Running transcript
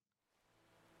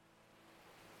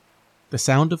The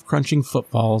sound of crunching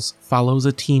footfalls follows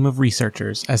a team of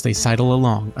researchers as they sidle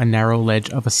along a narrow ledge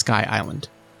of a sky island.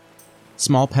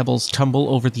 Small pebbles tumble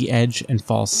over the edge and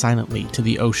fall silently to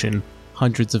the ocean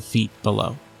hundreds of feet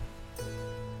below.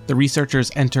 The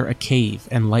researchers enter a cave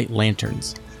and light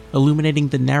lanterns, illuminating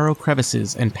the narrow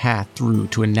crevices and path through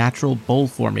to a natural bowl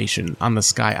formation on the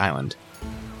sky island.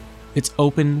 It's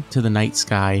open to the night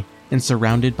sky and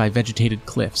surrounded by vegetated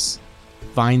cliffs.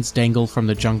 Vines dangle from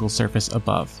the jungle surface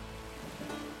above.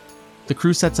 The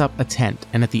crew sets up a tent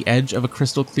and at the edge of a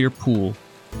crystal-clear pool,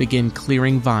 begin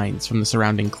clearing vines from the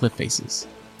surrounding cliff faces,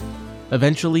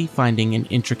 eventually finding an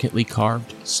intricately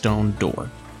carved stone door.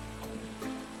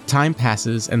 Time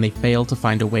passes and they fail to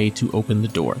find a way to open the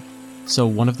door, so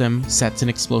one of them sets an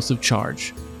explosive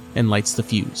charge and lights the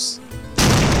fuse.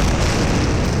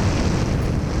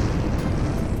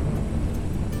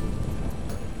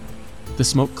 The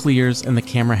smoke clears and the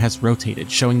camera has rotated,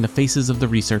 showing the faces of the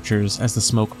researchers as the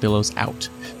smoke billows out,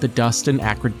 the dust and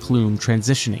acrid plume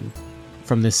transitioning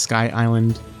from this sky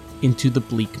island into the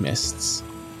bleak mists.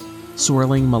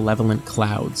 Swirling malevolent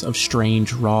clouds of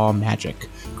strange raw magic,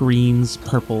 greens,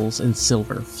 purples, and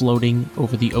silver floating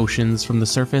over the oceans from the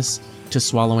surface to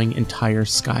swallowing entire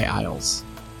sky isles.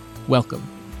 Welcome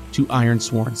to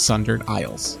Ironsworn Sundered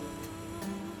Isles.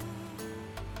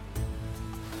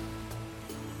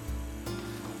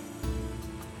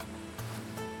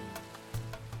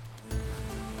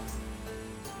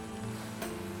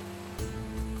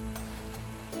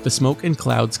 The smoke and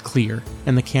clouds clear,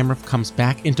 and the camera comes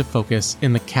back into focus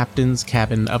in the captain's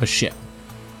cabin of a ship.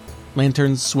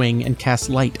 Lanterns swing and cast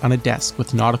light on a desk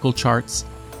with nautical charts,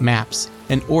 maps,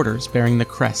 and orders bearing the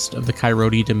crest of the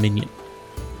Coyote Dominion.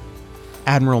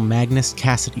 Admiral Magnus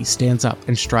Cassidy stands up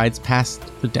and strides past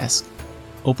the desk,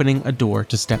 opening a door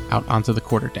to step out onto the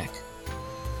quarterdeck.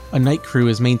 A night crew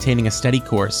is maintaining a steady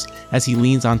course as he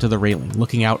leans onto the railing,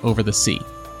 looking out over the sea.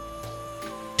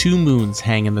 2 moons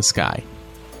hang in the sky.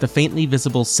 The faintly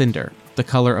visible cinder, the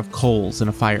color of coals in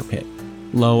a fire pit,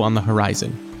 low on the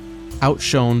horizon,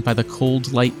 outshone by the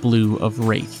cold light blue of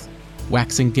Wraith,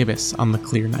 waxing gibbous on the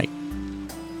clear night.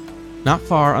 Not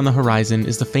far on the horizon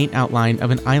is the faint outline of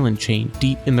an island chain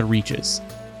deep in the reaches,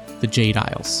 the Jade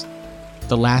Isles,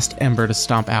 the last ember to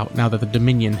stomp out now that the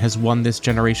Dominion has won this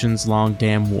generation's long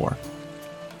damn war.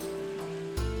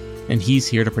 And he's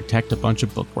here to protect a bunch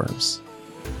of bookworms.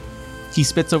 He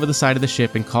spits over the side of the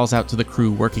ship and calls out to the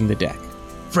crew working the deck.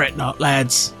 Fret not,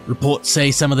 lads. Reports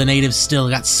say some of the natives still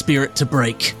got spirit to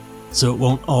break, so it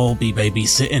won't all be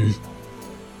babysitting.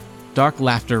 Dark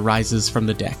laughter rises from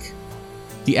the deck.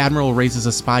 The Admiral raises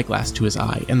a spyglass to his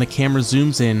eye, and the camera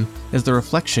zooms in as the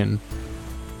reflection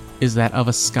is that of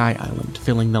a sky island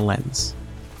filling the lens.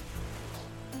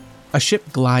 A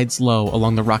ship glides low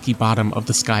along the rocky bottom of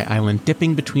the sky island,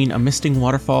 dipping between a misting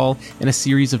waterfall and a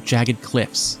series of jagged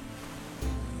cliffs.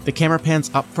 The camera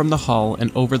pans up from the hull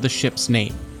and over the ship's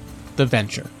name, the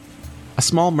Venture, a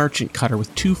small merchant cutter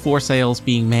with 2 foresails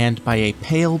being manned by a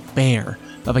pale bear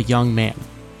of a young man,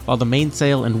 while the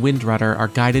mainsail and wind rudder are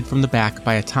guided from the back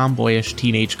by a tomboyish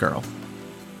teenage girl.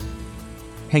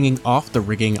 Hanging off the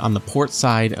rigging on the port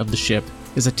side of the ship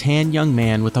is a tan young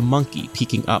man with a monkey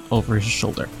peeking up over his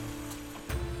shoulder.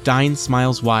 Dine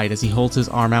smiles wide as he holds his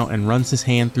arm out and runs his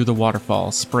hand through the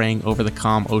waterfall, spraying over the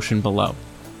calm ocean below.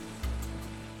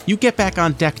 You get back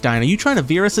on deck, Dine. Are you trying to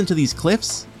veer us into these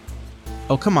cliffs?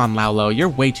 Oh, come on, Laulo. You're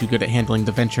way too good at handling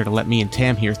the Venture to let me and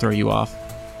Tam here throw you off.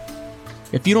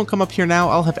 If you don't come up here now,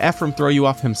 I'll have Ephraim throw you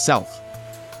off himself.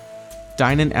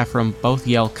 Dine and Ephraim both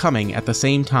yell coming at the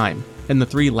same time, and the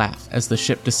 3 laugh as the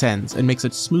ship descends and makes a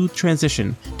smooth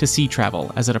transition to sea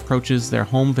travel as it approaches their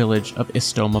home village of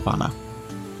Istomavana.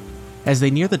 As they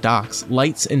near the docks,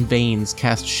 lights and vanes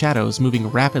cast shadows moving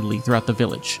rapidly throughout the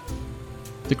village.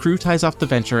 The crew ties off the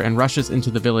Venture and rushes into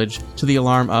the village to the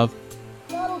alarm of,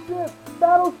 "Battleship!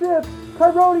 Battleship!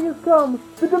 Coyote has come!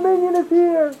 The Dominion is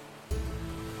here!"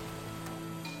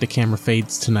 The camera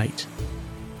fades to night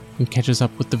and catches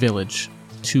up with the village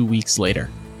 2 weeks later.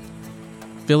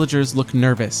 Villagers look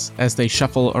nervous as they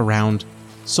shuffle around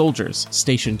soldiers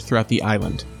stationed throughout the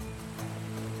island.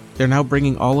 They're now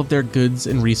bringing all of their goods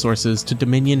and resources to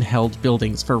Dominion-held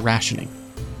buildings for rationing.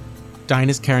 Dine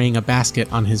is carrying a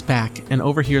basket on his back and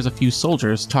overhears a few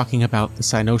soldiers talking about the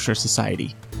Cynosure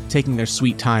Society, taking their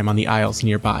sweet time on the isles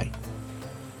nearby.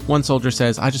 One soldier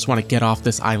says, "I just want to get off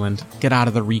this island, get out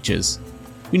of the reaches.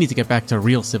 We need to get back to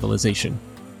real civilization."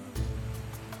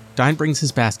 Dine brings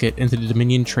his basket into the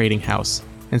Dominion trading house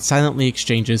and silently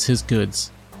exchanges his goods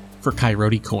for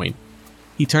Coyote coin.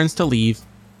 He turns to leave,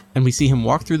 and we see him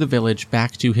walk through the village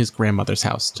back to his grandmother's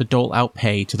house to dole out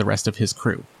pay to the rest of his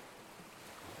crew.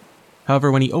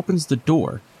 However, when he opens the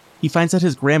door, he finds that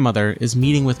his grandmother is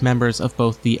meeting with members of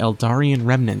both the Eldarian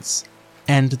remnants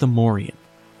and the Morian.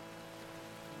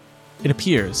 It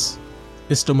appears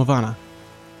Istomovana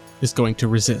is going to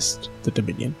resist the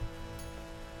Dominion.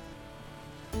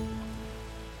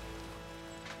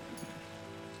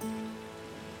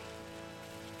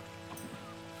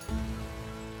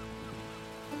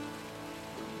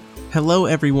 Hello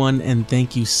everyone, and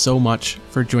thank you so much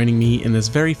for joining me in this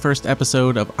very first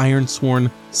episode of Ironsworn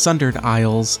Sundered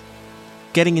Isles.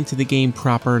 Getting into the game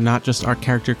proper, not just our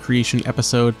character creation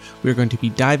episode, we're going to be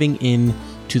diving in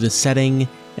to the setting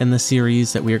and the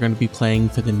series that we are going to be playing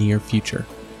for the near future.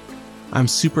 I'm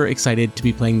super excited to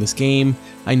be playing this game.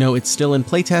 I know it's still in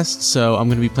playtest, so I'm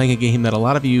going to be playing a game that a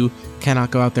lot of you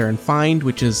cannot go out there and find,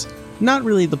 which is not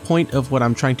really the point of what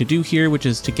I'm trying to do here, which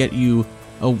is to get you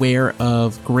aware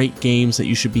of great games that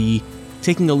you should be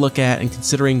taking a look at and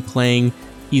considering playing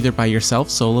either by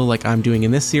yourself, solo, like I'm doing in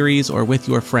this series, or with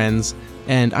your friends.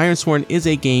 And Ironsworn is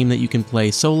a game that you can play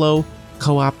solo,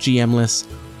 co-op GM-less,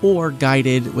 or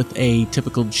guided with a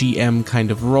typical GM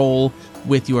kind of role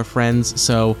with your friends.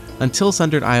 So until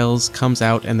Sundered Isles comes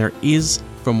out, and there is,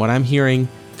 from what I'm hearing,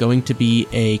 going to be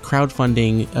a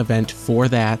crowdfunding event for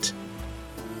that,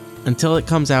 until it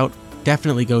comes out,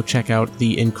 definitely go check out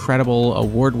the incredible,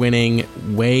 award-winning,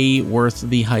 way worth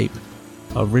the hype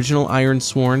original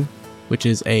Ironsworn, which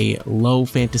is a low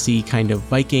fantasy kind of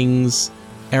Vikings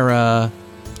era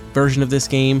version of this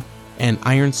game, and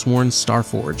Ironsworn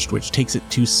Starforged, which takes it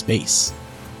to space.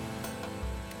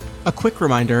 A quick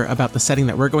reminder about the setting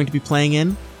that we're going to be playing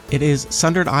in. It is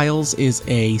Sundered Isles is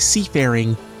a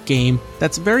seafaring game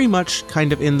that's very much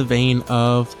kind of in the vein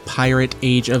of pirate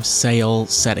Age of Sail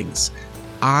settings.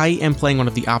 I am playing one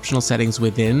of the optional settings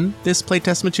within this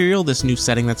playtest material, this new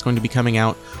setting that's going to be coming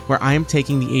out, where I am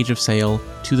taking the Age of Sail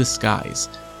to the skies.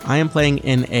 I am playing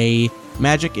in a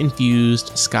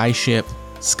magic-infused skyship,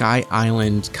 Sky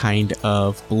Island kind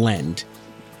of blend.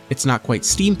 It's not quite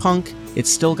steampunk, it's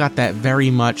still got that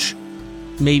very much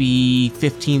maybe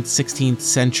 15th, 16th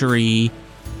century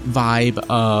vibe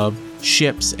of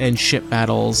ships and ship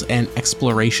battles and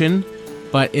exploration,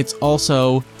 but it's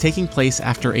also taking place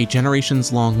after a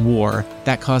generations-long war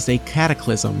that caused a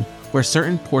cataclysm where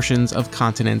certain portions of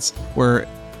continents were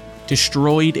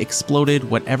destroyed, exploded,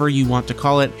 whatever you want to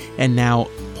call it, and now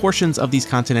portions of these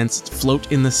continents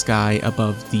float in the sky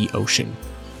above the ocean.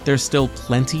 There's still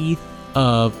plenty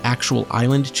of actual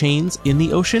island chains in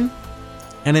the ocean,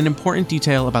 and an important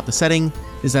detail about the setting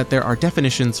is that there are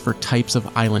definitions for types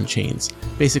of island chains.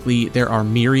 Basically, there are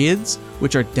myriads,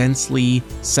 which are densely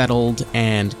settled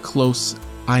and close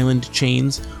island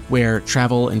chains where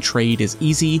travel and trade is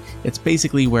easy. It's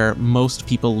basically where most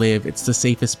people live. It's the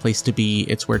safest place to be.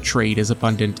 It's where trade is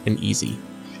abundant and easy.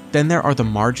 Then there are the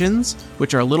margins,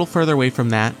 which are a little further away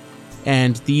from that,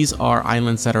 and these are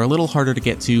islands that are a little harder to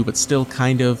get to, but still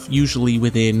kind of usually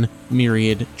within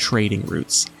myriad trading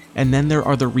routes. And then there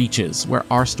are the reaches, where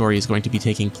our story is going to be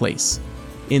taking place.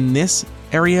 In this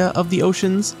area of the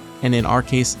oceans, and in our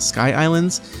case, Sky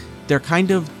Islands, they're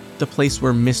kind of the place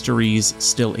where mysteries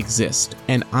still exist.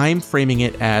 And I'm framing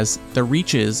it as the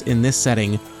reaches in this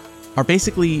setting are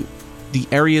basically the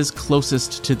areas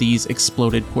closest to these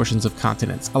exploded portions of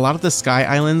continents. A lot of the Sky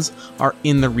Islands are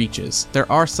in the reaches. There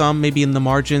are some maybe in the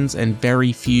margins and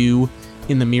very few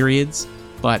in the myriads,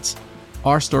 but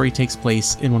our story takes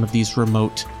place in one of these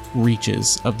remote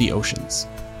reaches of the oceans.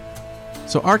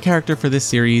 So our character for this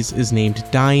series is named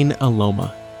Dine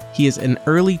Aloma. He is an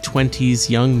early 20s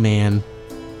young man,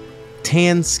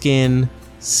 tan skin,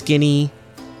 skinny,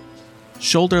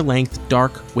 shoulder-length,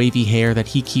 dark, wavy hair that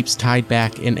he keeps tied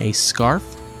back in a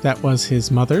scarf. That was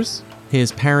his mother's.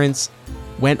 His parents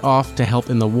went off to help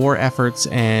in the war efforts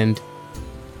and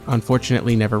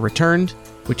unfortunately never returned,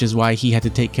 which is why he had to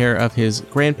take care of his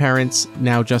grandparents,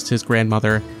 now just his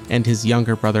grandmother, and his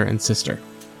younger brother and sister.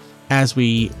 As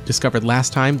we discovered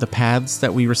last time, the paths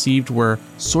that we received were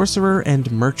Sorcerer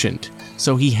and Merchant,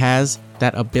 so he has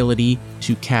that ability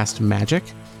to cast magic,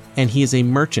 and he is a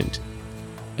merchant.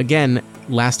 Again,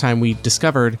 last time we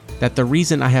discovered that the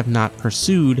reason I have not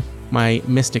pursued my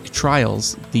mystic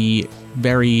trials, the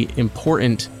very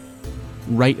important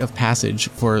rite of passage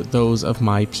for those of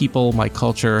my people, my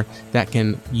culture, that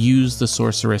can use the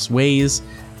sorceress ways,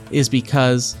 is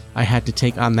because I had to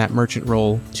take on that merchant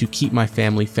role to keep my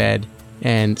family fed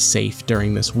and safe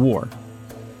during this war.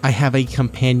 I have a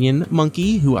companion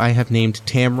monkey who I have named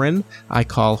Tamarin. I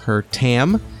call her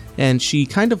Tam, and she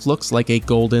kind of looks like a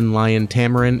golden lion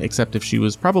tamarin, except if she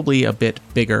was probably a bit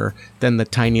bigger than the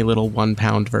tiny little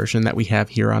 1-pound version that we have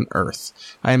here on Earth.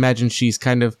 I imagine she's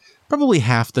kind of probably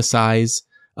half the size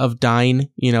of Dine,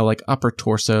 like upper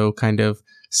torso kind of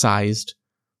sized,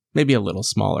 maybe a little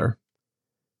smaller.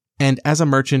 And as a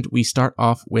merchant, we start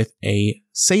off with a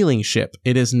sailing ship.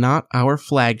 It is not our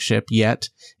flagship yet.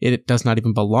 It does not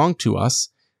even belong to us.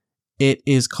 It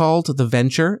is called the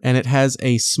Venture, and it has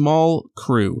a small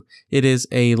crew. It is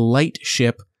a light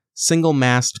ship,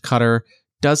 single-mast cutter,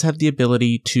 does have the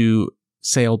ability to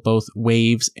sail both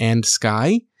waves and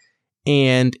sky,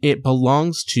 and it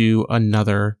belongs to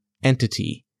another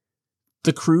entity.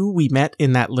 The crew we met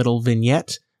in that little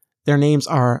vignette, their names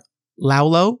are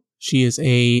Laulo. She is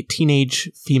a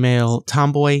teenage female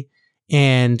tomboy,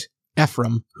 and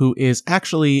Ephraim, who is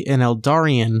actually an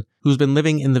Eldarian who's been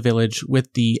living in the village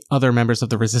with the other members of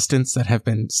the Resistance that have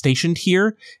been stationed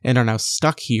here and are now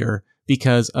stuck here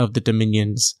because of the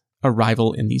Dominion's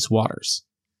arrival in these waters.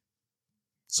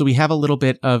 So we have a little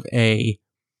bit of a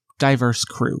diverse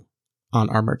crew on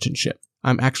our merchant ship.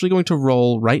 I'm actually going to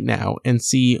roll right now and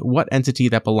see what entity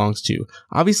that belongs to.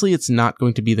 Obviously, it's not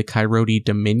going to be the Coyote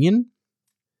Dominion,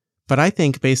 but I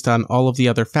think based on all of the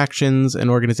other factions and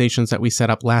organizations that we set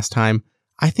up last time,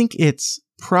 I think it's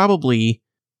probably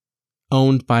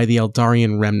owned by the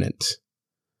Eldarian Remnant.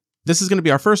 This is going to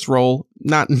be our first roll,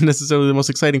 not necessarily the most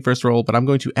exciting first roll, but I'm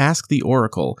going to ask the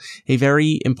Oracle. A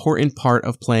very important part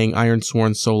of playing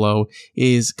Ironsworn solo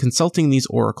is consulting these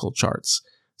Oracle charts.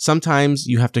 Sometimes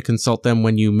you have to consult them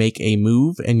when you make a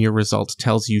move and your result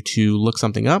tells you to look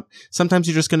something up. Sometimes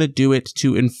you're just going to do it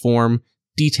to inform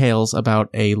details about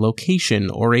a location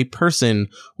or a person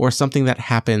or something that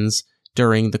happens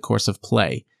during the course of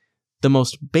play. The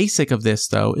most basic of this,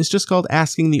 though, is just called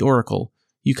asking the Oracle.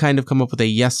 You kind of come up with a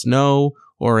yes-no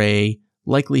or a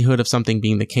likelihood of something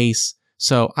being the case.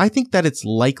 So I think that it's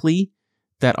likely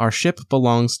that our ship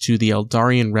belongs to the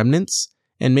Eldarian Remnants,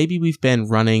 and maybe we've been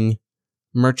running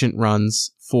merchant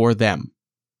runs for them.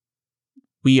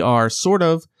 We are sort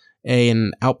of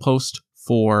an outpost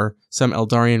for some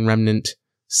Eldarian Remnant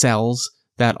cells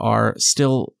that are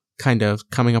still kind of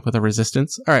coming up with a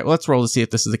resistance. All right, well, let's roll to see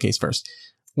if this is the case first.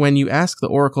 When you ask the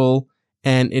Oracle,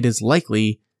 and it is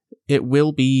likely, it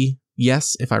will be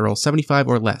yes if I roll 75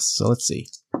 or less. So let's see.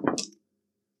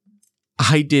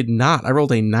 I did not. I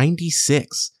rolled a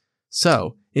 96.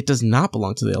 So it does not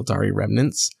belong to the Eldari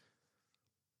Remnants.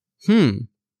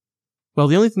 Well,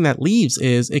 the only thing that leaves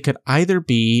is it could either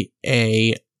be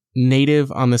a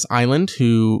native on this island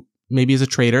who maybe is a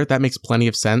trader. That makes plenty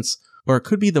of sense. Or it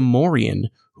could be the Morian,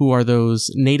 who are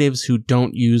those natives who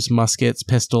don't use muskets,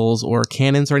 pistols, or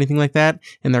cannons or anything like that,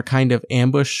 and they're kind of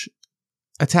ambush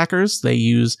attackers. They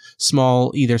use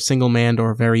small, either single-manned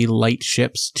or very light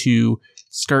ships to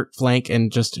skirt, flank,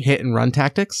 and just hit and run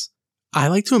tactics. I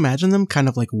like to imagine them kind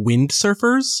of like wind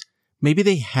surfers. Maybe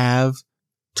they have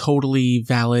totally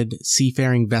valid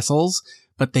seafaring vessels,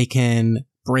 but they can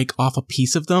break off a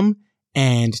piece of them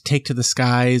and take to the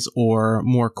skies or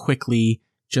more quickly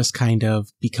just kind of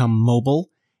become mobile,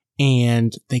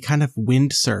 and they kind of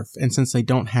wind surf. And since they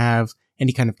don't have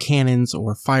any kind of cannons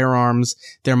or firearms,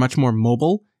 they're much more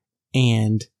mobile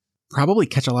and probably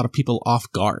catch a lot of people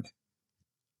off guard.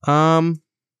 I'm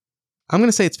going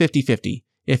to say it's 50-50.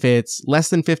 If it's less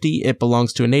than 50, it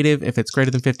belongs to a native. If it's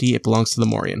greater than 50, it belongs to the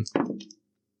Morian.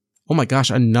 Oh my gosh,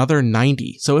 another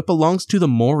 90. So it belongs to the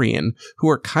Morian, who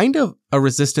are kind of a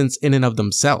resistance in and of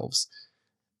themselves.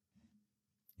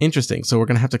 Interesting. So we're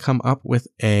going to have to come up with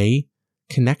a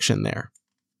connection there.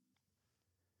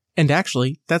 And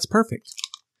actually, that's perfect,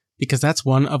 because that's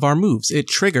one of our moves. It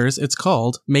triggers, it's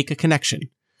called Make a Connection.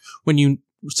 When you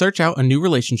search out a new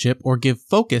relationship or give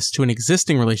focus to an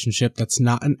existing relationship that's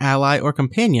not an ally or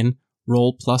companion,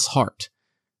 roll plus heart.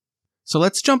 So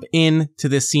let's jump into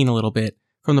this scene a little bit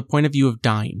from the point of view of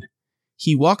Dine.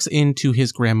 He walks into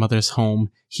his grandmother's home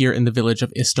here in the village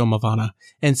of Istomavana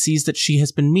and sees that she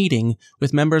has been meeting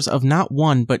with members of not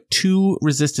one but two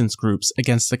resistance groups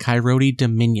against the Coyote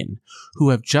Dominion, who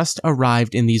have just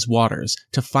arrived in these waters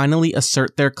to finally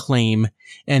assert their claim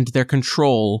and their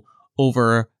control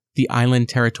over the island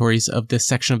territories of this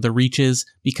section of the Reaches,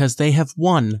 because they have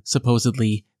won,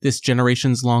 supposedly, this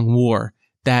generations-long war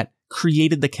that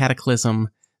created the cataclysm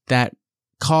that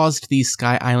caused these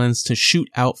sky islands to shoot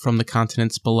out from the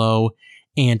continents below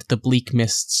and the bleak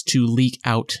mists to leak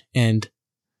out and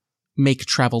make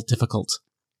travel difficult.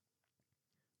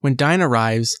 When Dine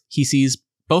arrives, he sees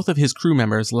both of his crew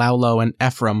members, Laulo and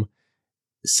Ephraim,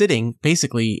 sitting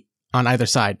basically on either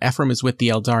side. Ephraim is with the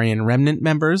Eldarian Remnant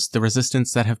members, the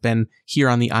resistance that have been here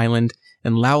on the island,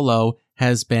 and Laulo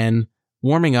has been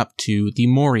warming up to the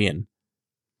Morian.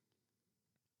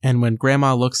 And when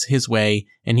Grandma looks his way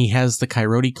and he has the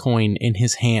Coyote coin in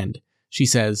his hand, she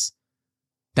says,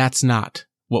 "That's not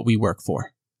what we work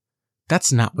for.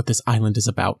 That's not what this island is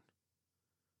about.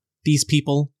 These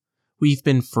people, we've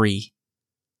been free.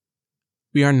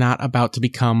 We are not about to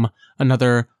become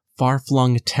another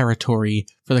far-flung territory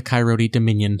for the Coyote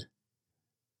Dominion.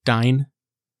 Dine,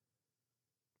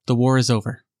 the war is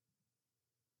over.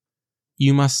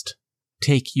 You must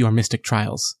take your mystic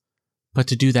trials, but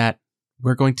to do that,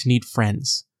 we're going to need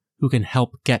friends who can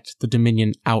help get the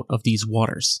Dominion out of these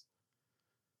waters.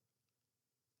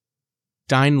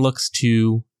 Dine looks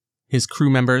to his crew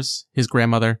members, his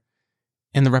grandmother,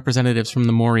 and the representatives from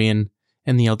the Morian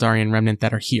and the Eldarian remnant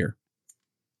that are here.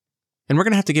 And we're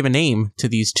going to have to give a name to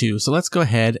these two, so let's go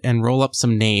ahead and roll up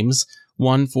some names.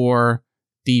 One for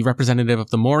the representative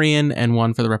of the Morian, and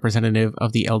one for the representative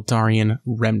of the Eldarian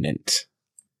remnant.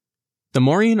 The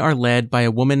Morian are led by a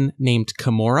woman named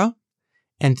Kimura,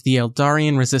 and the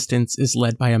Eldarian resistance is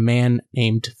led by a man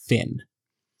named Finn.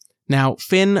 Now,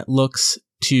 Finn looks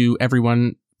to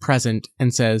everyone present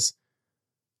and says,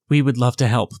 "We would love to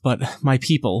help, but my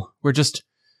people,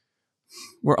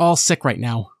 we're all sick right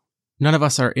now. None of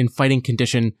us are in fighting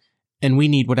condition, and we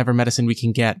need whatever medicine we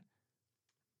can get."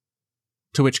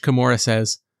 To which Kimura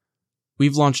says,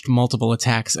 "We've launched multiple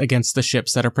attacks against the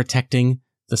ships that are protecting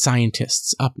the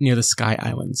scientists up near the Sky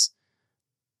Islands.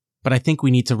 But I think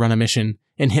we need to run a mission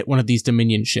and hit one of these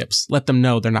Dominion ships. Let them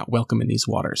know they're not welcome in these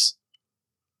waters."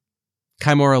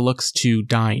 Kimura looks to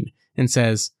Dine and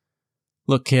says,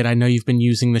 "Look, kid, I know you've been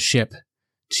using the ship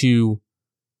to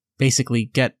basically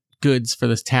get goods for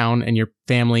this town and your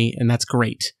family, and that's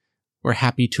great. We're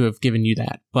happy to have given you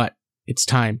that, but it's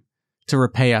time to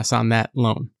repay us on that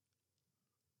loan."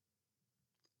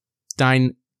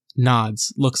 Dine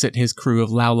nods, looks at his crew of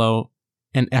Laulo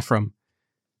and Ephraim,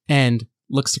 and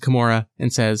looks to Kimura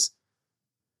and says,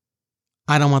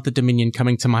 "I don't want the Dominion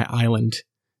coming to my island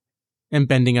and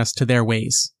bending us to their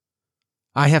ways.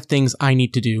 I have things I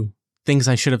need to do, things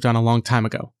I should have done a long time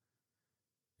ago.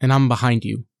 And I'm behind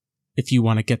you if you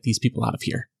want to get these people out of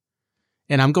here.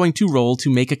 And I'm going to roll to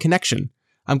make a connection.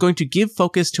 I'm going to give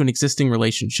focus to an existing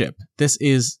relationship. This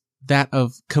is that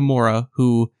of Kimura,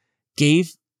 who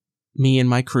gave me and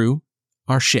my crew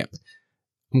our ship.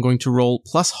 I'm going to roll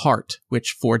plus heart,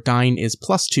 which for Dine is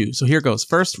 +2. So here goes.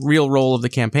 First real roll of the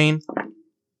campaign.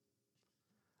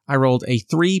 I rolled a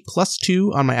 3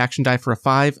 +2 on my action die for a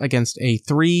 5 against a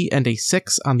 3 and a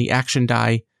 6 on the action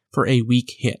die for a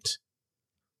weak hit.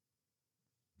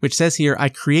 Which says here, I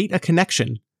create a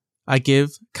connection. I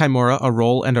give Kimura a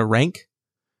role and a rank,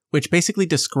 which basically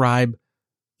describe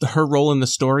her role in the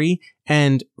story,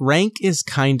 and rank is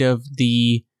kind of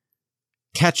the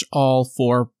catch-all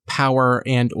for power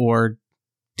and or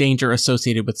danger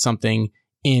associated with something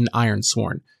in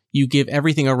Ironsworn. You give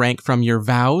everything a rank from your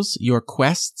vows, your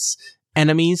quests.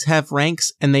 Enemies have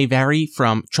ranks, and they vary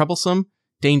from troublesome,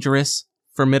 dangerous,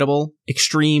 formidable,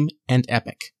 extreme, and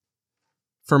epic.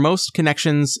 For most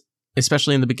connections,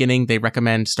 especially in the beginning, they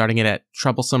recommend starting it at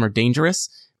troublesome or dangerous.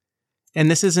 And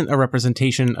this isn't a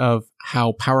representation of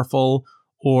how powerful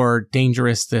or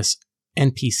dangerous this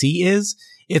NPC is.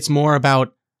 It's more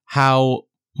about how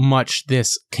much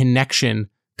this connection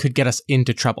could get us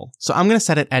into trouble. So I'm going to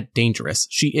set it at dangerous.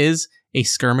 She is a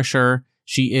skirmisher.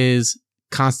 She is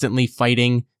constantly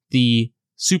fighting the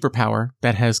superpower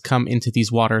that has come into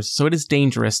these waters. So it is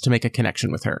dangerous to make a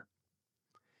connection with her.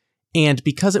 And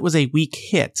because it was a weak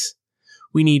hit,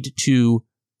 we need to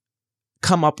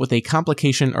come up with a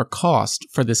complication or cost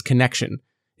for this connection.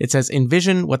 It says,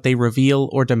 envision what they reveal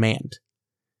or demand.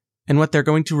 And what they're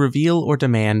going to reveal or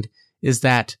demand is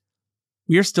that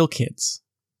we are still kids.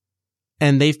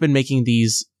 And they've been making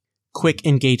these quick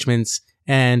engagements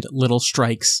and little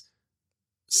strikes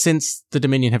since the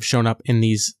Dominion have shown up in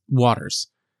these waters.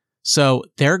 So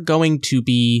they're going to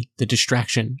be the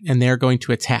distraction, and they're going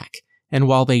to attack. And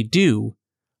while they do,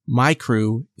 my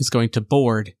crew is going to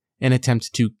board and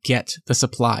attempt to get the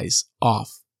supplies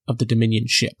off of the Dominion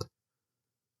ship.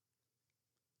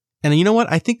 And you know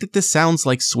what? I think that this sounds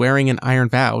like swearing an iron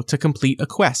vow to complete a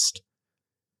quest.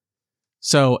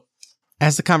 So,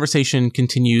 as the conversation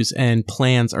continues and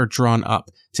plans are drawn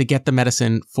up to get the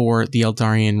medicine for the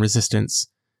Eldarian resistance,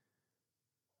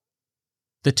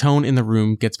 the tone in the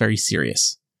room gets very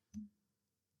serious.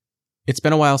 It's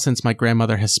been a while since my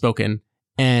grandmother has spoken,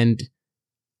 and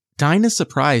Dine is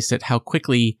surprised at how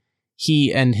quickly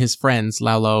he and his friends,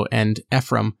 Laulo and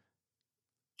Ephraim,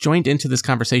 joined into this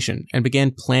conversation and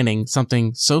began planning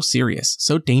something so serious,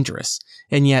 so dangerous,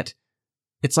 and yet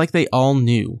it's like they all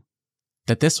knew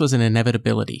that this was an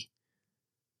inevitability.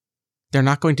 They're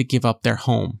not going to give up their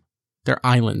home, their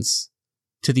islands,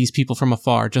 to these people from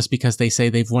afar just because they say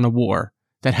they've won a war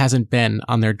that hasn't been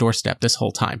on their doorstep this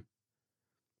whole time.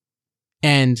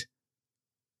 And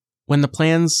When the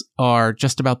plans are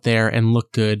just about there and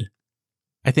look good,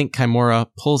 I think Chimera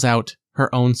pulls out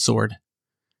her own sword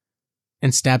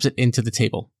and stabs it into the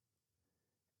table.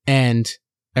 And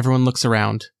everyone looks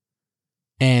around,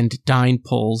 and Dine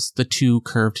pulls the 2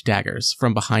 curved daggers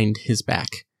from behind his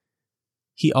back.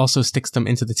 He also sticks them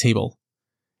into the table,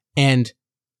 and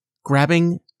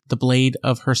grabbing the blade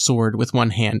of her sword with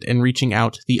one hand and reaching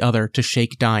out the other to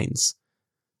shake Dine's,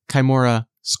 Chimera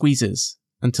squeezes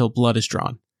until blood is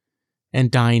drawn, and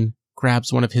Dine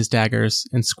grabs one of his daggers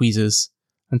and squeezes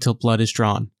until blood is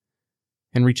drawn,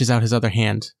 and reaches out his other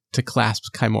hand to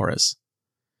clasp Chimera's.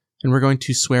 And we're going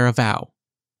to swear a vow.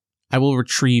 I will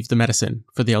retrieve the medicine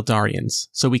for the Eldarians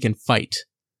so we can fight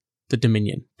the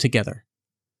Dominion together.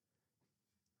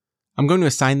 I'm going to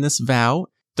assign this vow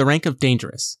the rank of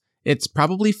dangerous. It's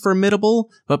probably formidable,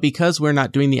 but because we're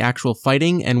not doing the actual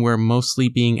fighting and we're mostly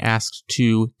being asked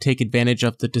to take advantage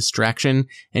of the distraction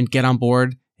and get on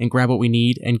board and grab what we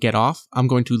need and get off, I'm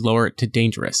going to lower it to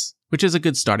dangerous, which is a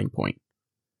good starting point.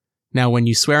 Now, when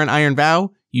you swear an iron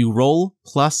vow, you roll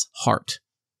plus heart.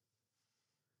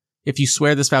 If you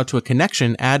swear this vow to a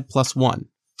connection, add +1.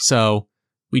 So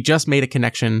we just made a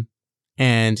connection,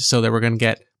 and so that we're going to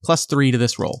get +3 to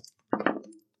this roll.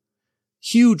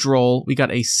 Huge roll. We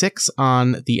got a 6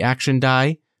 on the action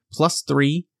die,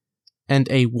 +3, and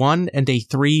a 1 and a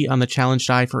 3 on the challenge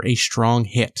die for a strong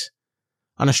hit.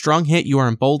 On a strong hit, you are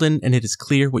emboldened, and it is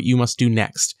clear what you must do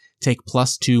next. Take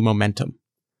 +2 momentum.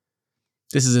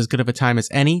 This is as good of a time as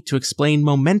any to explain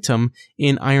momentum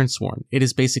in Ironsworn. It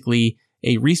is basically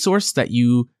a resource that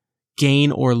you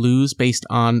gain or lose based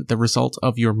on the result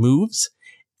of your moves,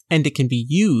 and it can be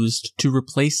used to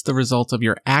replace the result of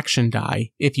your action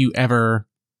die if you ever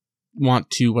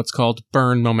want to what's called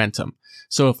burn momentum.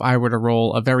 So if I were to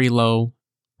roll a very low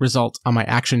result on my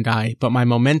action die, but my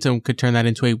momentum could turn that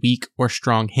into a weak or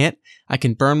strong hit, I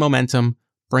can burn momentum,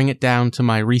 bring it down to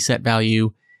my reset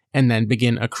value, and then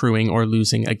begin accruing or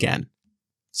losing again.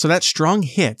 So that strong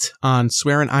hit on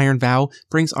Swear an Iron Vow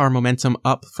brings our momentum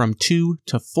up from 2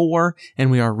 to 4,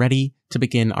 and we are ready to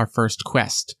begin our first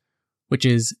quest, which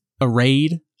is a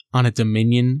raid on a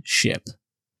Dominion ship.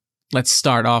 Let's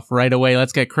start off right away.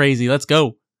 Let's get crazy. Let's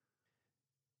go.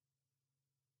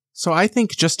 So I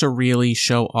think just to really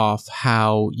show off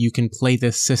how you can play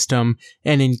this system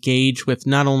and engage with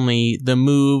not only the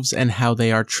moves and how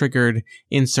they are triggered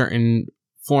in certain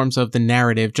forms of the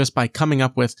narrative just by coming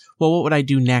up with, well, what would I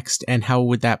do next and how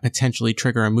would that potentially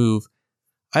trigger a move?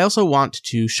 I also want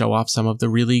to show off some of the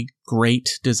really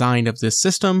great design of this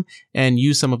system and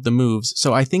use some of the moves.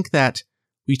 So I think that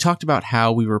we talked about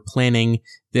how we were planning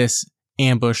this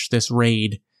ambush, this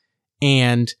raid,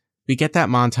 and we get that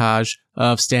montage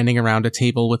of standing around a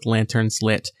table with lanterns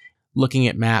lit, looking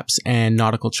at maps and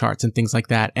nautical charts and things like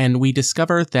that. And we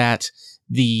discover that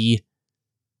the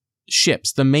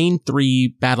ships, the main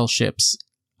 3 battleships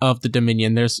of the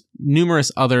Dominion, there's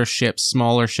numerous other ships,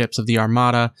 smaller ships of the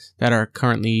Armada that are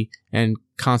currently and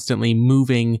constantly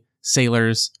moving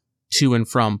sailors to and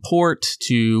from port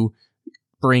to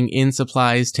bring in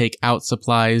supplies, take out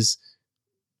supplies,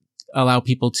 allow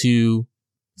people to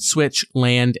switch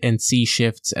land and sea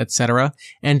shifts, etc.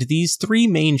 And these 3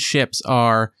 main ships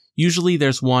are, usually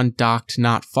there's one docked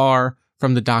not far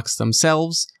from the docks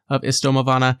themselves of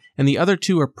Istomavana, and the other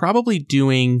 2 are probably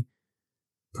doing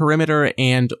perimeter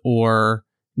and or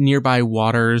nearby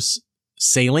waters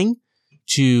sailing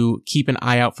to keep an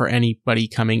eye out for anybody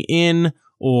coming in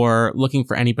or looking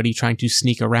for anybody trying to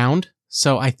sneak around.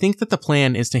 So I think that the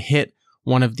plan is to hit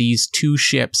one of these 2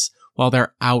 ships while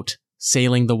they're out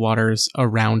sailing the waters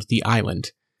around the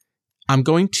island. I'm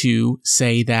going to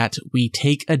say that we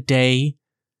take a day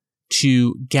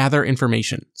to gather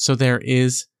information. So there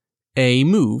is a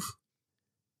move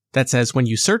that says when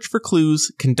you search for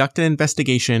clues, conduct an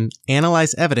investigation,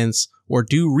 analyze evidence, or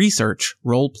do research,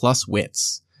 roll plus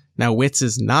wits. Now, wits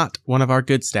is not one of our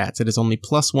good stats. It is only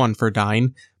 +1 for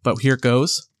Dine, but here it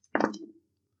goes.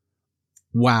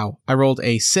 Wow, I rolled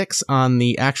a 6 on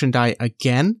the action die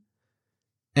again,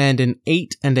 and an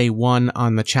 8 and a 1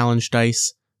 on the challenge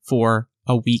dice for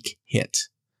a weak hit.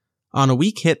 On a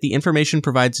weak hit, the information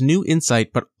provides new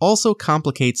insight, but also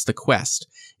complicates the quest.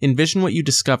 Envision what you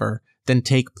discover, then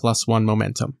take +1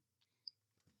 momentum.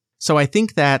 So I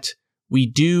think that we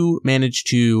do manage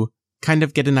to kind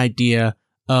of get an idea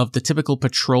of the typical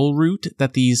patrol route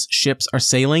that these ships are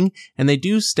sailing, and they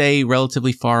do stay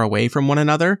relatively far away from one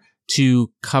another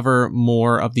to cover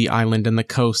more of the island and the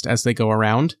coast as they go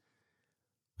around.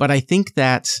 But I think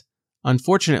that,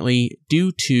 unfortunately,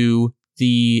 due to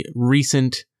the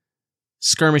recent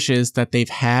skirmishes that they've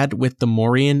had with the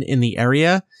Morian in the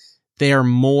area, they are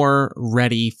more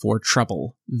ready for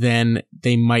trouble than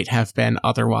they might have been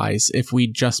otherwise if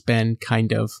we'd just been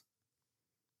kind of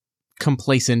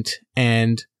complacent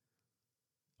and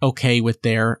okay with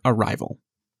their arrival.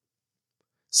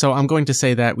 So I'm going to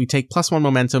say that we take +1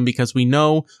 momentum because we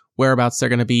know whereabouts they're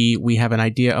going to be. We have an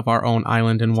idea of our own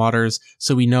island and waters,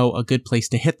 so we know a good place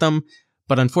to hit them.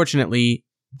 But unfortunately,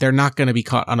 they're not going to be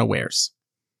caught unawares.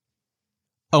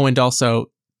 Oh, and also,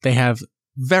 they have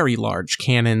very large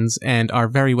cannons and are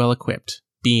very well equipped,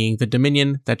 being the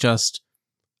Dominion that just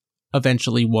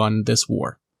eventually won this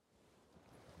war.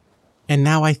 And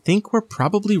now I think we're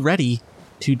probably ready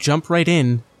to jump right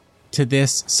in to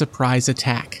this surprise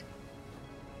attack.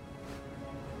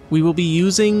 We will be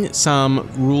using some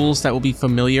rules that will be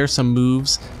familiar, some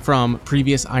moves from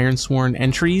previous Ironsworn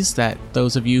entries that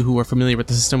those of you who are familiar with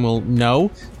the system will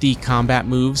know, the combat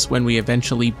moves when we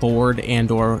eventually board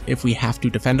and or if we have to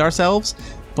defend ourselves,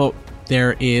 but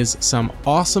there is some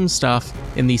awesome stuff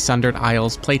in the Sundered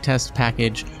Isles playtest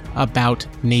package about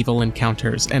naval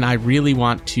encounters, and I really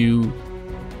want to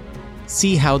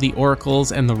see how the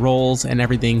oracles and the rolls and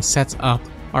everything sets up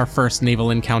our first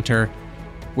naval encounter.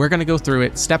 We're going to go through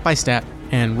it step by step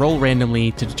and roll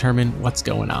randomly to determine what's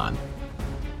going on.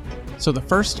 So the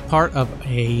first part of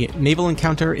a naval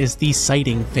encounter is the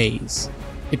sighting phase.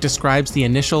 It describes the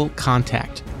initial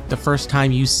contact, the first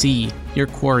time you see your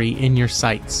quarry in your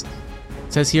sights.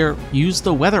 It says here, use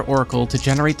the weather oracle to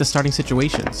generate the starting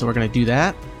situation. So we're going to do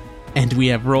that. And we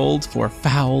have rolled for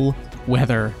foul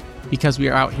weather. Because we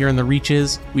are out here in the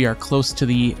reaches, we are close to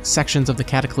the sections of the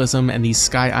Cataclysm and these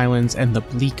sky islands and the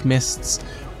bleak mists.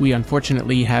 We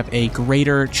unfortunately have a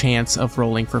greater chance of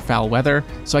rolling for foul weather,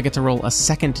 so I get to roll a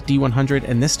second D100,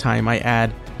 and this time I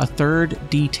add a third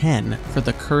D10 for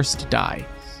the cursed die.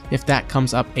 If that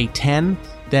comes up a 10,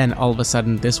 then all of a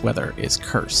sudden this weather is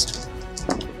cursed.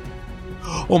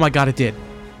 Oh my god, it did.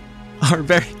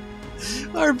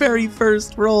 Our very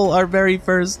first roll, our very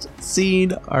first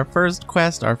scene, our first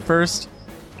quest, our first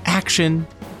action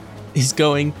is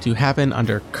going to happen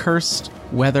under cursed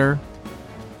weather.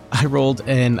 I rolled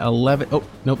an 11. Oh,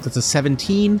 nope, that's a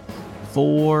 17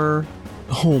 for,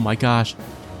 oh my gosh,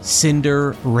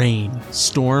 Cinder Rain,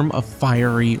 Storm of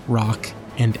Fiery Rock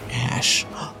and Ash.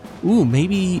 Ooh,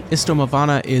 maybe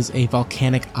Istomavana is a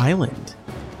volcanic island.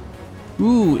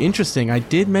 Ooh, interesting. I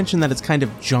did mention that it's kind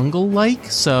of jungle-like,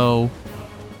 so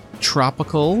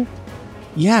tropical.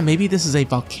 Yeah, maybe this is a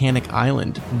volcanic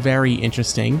island. Very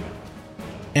interesting.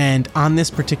 And on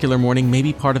this particular morning,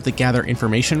 maybe part of the gather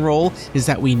information roll is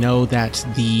that we know that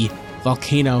the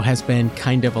volcano has been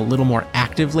kind of a little more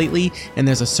active lately, and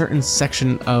there's a certain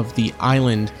section of the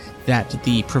island that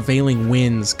the prevailing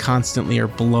winds constantly are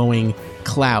blowing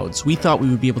clouds. We thought we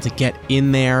would be able to get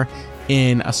in there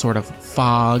in a sort of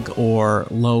fog or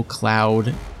low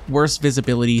cloud, worse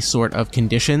visibility sort of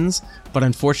conditions, but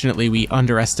unfortunately we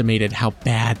underestimated how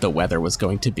bad the weather was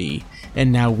going to be,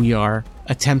 and now we are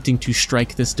attempting to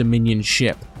strike this Dominion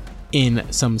ship in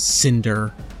some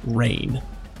cinder rain.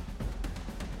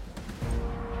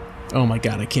 Oh my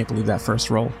god, I can't believe that first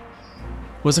roll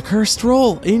was a cursed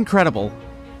roll. Incredible.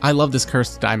 I love this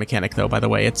cursed die mechanic though, by the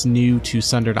way. It's new to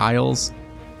Sundered Isles,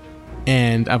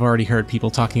 and I've already heard people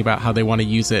talking about how they want to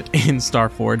use it in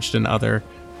Starforged and other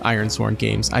Ironsworn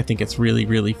games. I think it's really,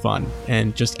 really fun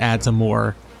and just adds a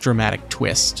more dramatic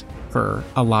twist for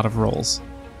a lot of rolls.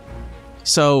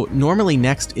 So normally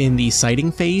next in the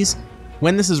sighting phase,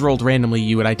 when this is rolled randomly,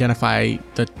 you would identify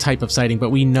the type of sighting, but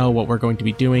we know what we're going to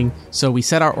be doing. So we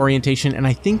set our orientation, and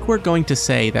I think we're going to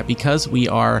say that because we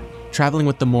are traveling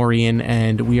with the Morian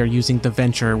and we are using the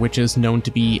Venture, which is known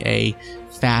to be a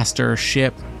faster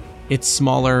ship, it's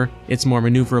smaller, it's more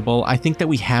maneuverable, I think that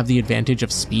we have the advantage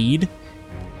of speed.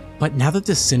 But now that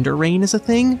this Cinder Rain is a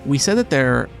thing, we said that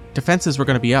their defenses were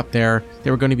going to be up there, they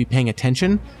were going to be paying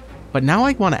attention. But now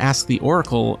I want to ask the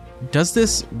Oracle, does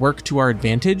this work to our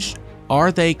advantage?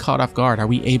 Are they caught off guard? Are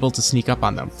we able to sneak up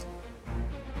on them?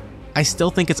 I still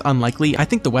think it's unlikely. I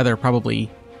think the weather probably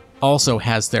also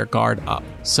has their guard up.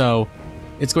 So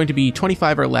it's going to be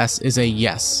 25 or less is a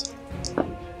yes.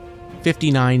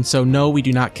 59, so no, we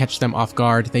do not catch them off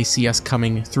guard. They see us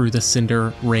coming through the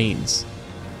Cinder Rains.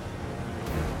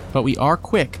 But we are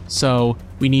quick, so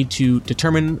we need to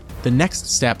determine the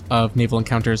next step of naval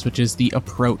encounters, which is the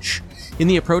approach. In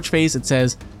the approach phase, it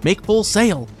says, make full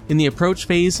sail. In the approach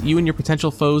phase, you and your potential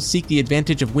foes seek the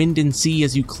advantage of wind and sea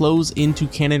as you close into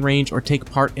cannon range or take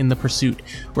part in the pursuit.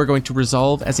 We're going to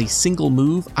resolve as a single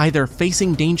move, either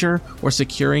facing danger or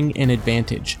securing an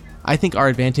advantage. I think our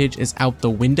advantage is out the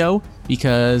window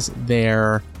because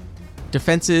their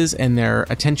defenses and their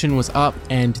attention was up,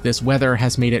 and this weather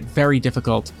has made it very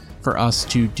difficult for us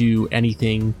to do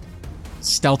anything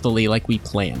stealthily like we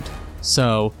planned.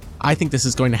 So I think this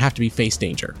is going to have to be Face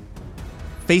Danger.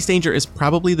 Face Danger is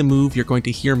probably the move you're going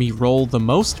to hear me roll the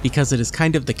most because it is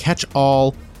kind of the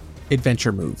catch-all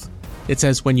adventure move. It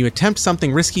says when you attempt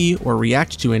something risky or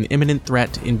react to an imminent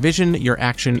threat, envision your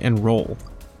action and roll.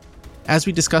 As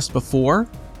we discussed before,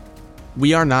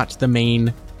 we are not the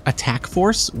main attack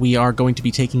force. We are going to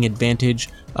be taking advantage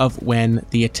of when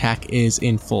the attack is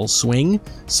in full swing.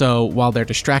 So while they're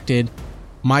distracted,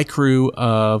 my crew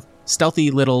of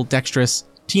stealthy little dexterous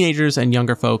teenagers and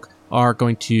younger folk are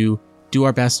going to do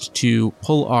our best to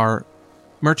pull our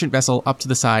merchant vessel up to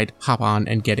the side, hop on,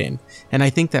 and get in. And I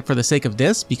think that for the sake of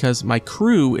this, because my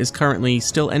crew is currently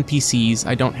still NPCs,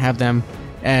 I don't have them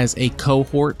as a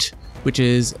cohort, which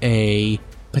is a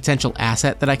potential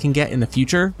asset that I can get in the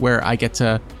future, where I get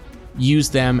to use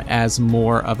them as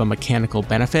more of a mechanical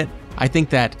benefit. I think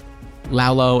that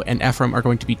Laulo and Ephraim are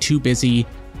going to be too busy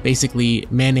basically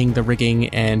manning the rigging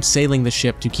and sailing the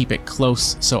ship to keep it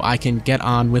close so I can get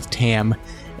on with Tam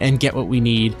and get what we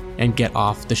need and get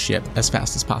off the ship as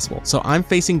fast as possible. So I'm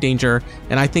facing danger,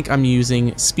 and I think I'm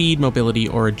using speed, mobility,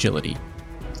 or agility.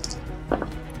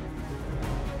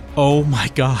 Oh my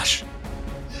gosh.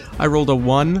 I rolled a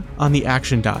 1 on the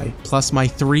action die, plus my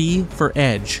 3 for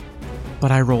edge,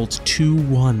 but I rolled 2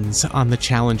 1s on the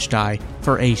challenge die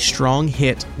for a strong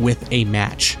hit with a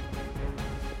match.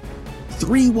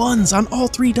 3 1s on all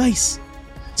 3 dice!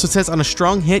 So it says on a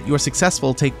strong hit, you are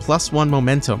successful, take +1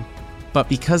 momentum. But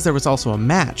because there was also a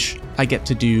match, I get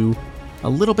to do a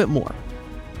little bit more.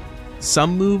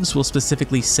 Some moves will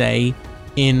specifically say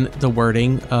in the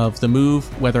wording of the move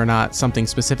whether or not something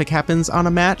specific happens on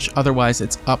a match. Otherwise,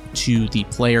 it's up to the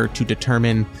player to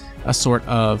determine a sort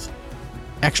of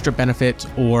extra benefit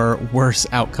or worse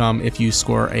outcome if you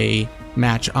score a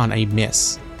match on a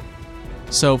miss.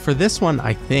 So for this one,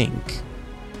 I think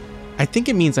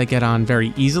it means I get on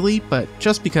very easily, but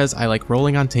just because I like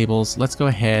rolling on tables, let's go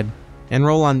ahead and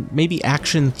roll on maybe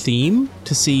action theme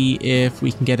to see if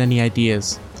we can get any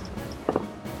ideas.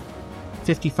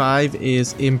 55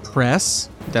 is impress.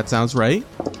 That sounds right.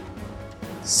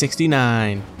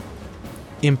 69.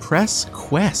 Impress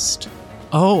quest.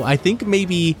 Oh, I think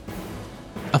maybe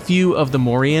a few of the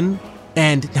Morian,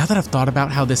 and now that I've thought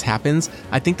about how this happens,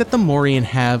 I think that the Morian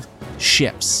have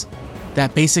ships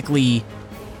that basically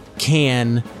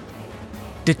can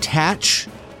detach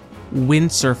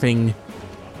windsurfing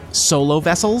solo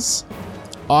vessels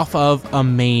off of a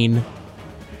main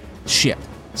ship.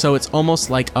 So it's almost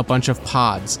like a bunch of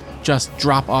pods just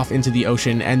drop off into the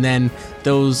ocean, and then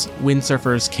those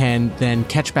windsurfers can then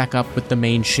catch back up with the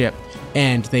main ship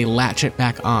and they latch it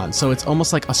back on. So it's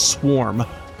almost like a swarm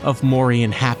of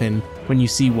Morian happen when you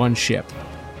see one ship.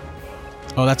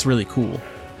 Oh, that's really cool.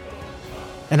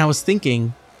 And I was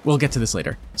thinking, we'll get to this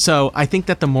later. So I think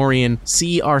that the Morian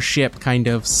see our ship kind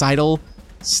of sidle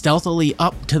stealthily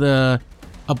up to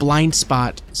a blind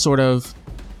spot sort of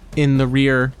in the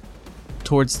rear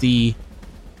towards the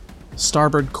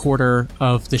starboard quarter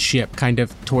of the ship, kind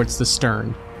of towards the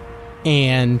stern.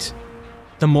 And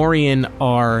the Morian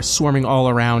are swarming all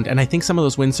around, and I think some of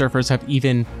those windsurfers have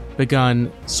even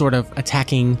begun sort of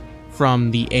attacking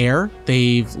from the air.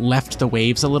 They've left the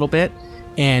waves a little bit,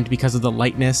 and because of the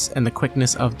lightness and the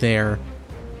quickness of their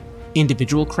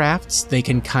individual crafts, they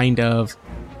can kind of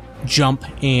jump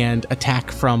and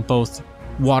attack from both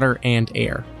water and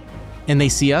air. And they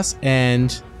see us,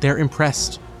 and they're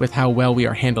impressed with how well we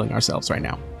are handling ourselves right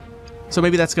now. So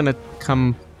maybe that's going to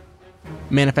come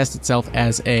manifest itself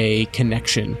as a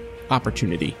connection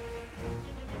opportunity.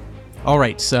 All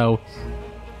right, so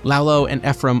Laulo and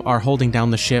Ephraim are holding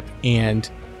down the ship, and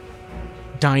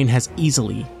Dine has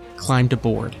easily climbed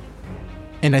aboard.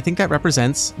 And I think that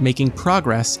represents making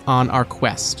progress on our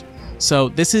quest. So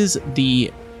this is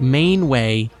the main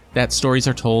way that stories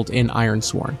are told in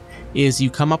Ironsworn, is you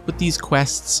come up with these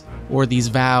quests or these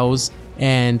vows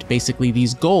and basically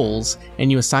these goals,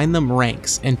 and you assign them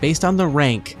ranks. And based on the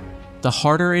rank, the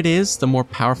harder it is, the more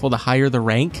powerful, the higher the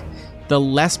rank, the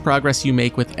less progress you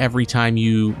make with every time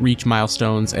you reach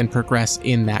milestones and progress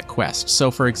in that quest.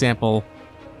 So for example,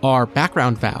 our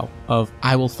background vow of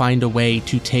I will find a way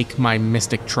to take my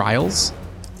mystic trials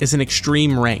is an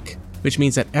extreme rank, which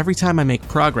means that every time I make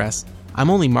progress,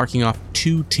 I'm only marking off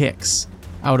 2 ticks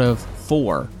out of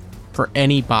 4 for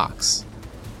any box.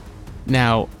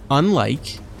 Now,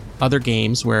 unlike other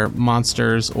games where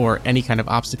monsters or any kind of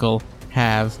obstacle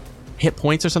have hit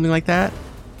points or something like that,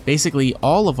 basically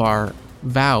all of our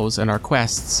vows and our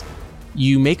quests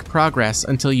You make progress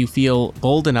until you feel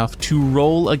bold enough to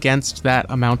roll against that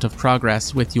amount of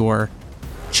progress with your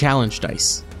challenge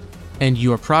dice. And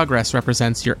your progress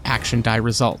represents your action die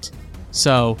result.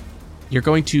 So you're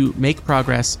going to make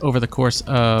progress over the course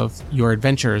of your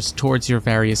adventures towards your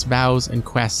various vows and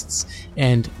quests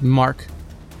and mark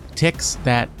ticks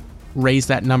that raise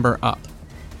that number up.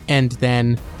 And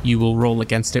then you will roll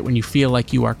against it when you feel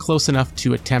like you are close enough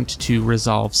to attempt to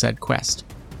resolve said quest.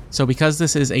 So because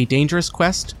this is a dangerous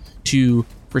quest to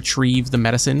retrieve the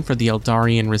medicine for the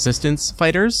Eldarian resistance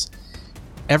fighters,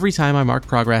 every time I mark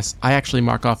progress, I actually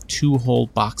mark off 2 whole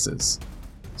boxes.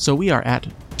 So we are at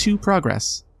 2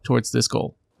 progress towards this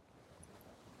goal.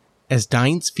 As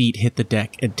Dine's feet hit the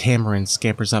deck and Tamarin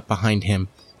scampers up behind him,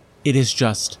 it is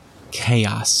just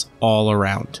chaos all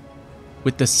around.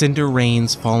 With the cinder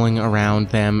rains falling around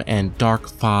them and dark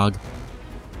fog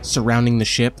surrounding the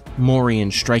ship, Morian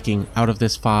striking out of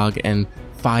this fog and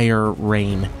fire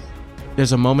rain.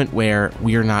 There's a moment where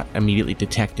we are not immediately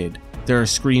detected. There are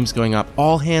screams going up,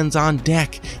 all hands on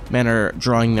deck! Men are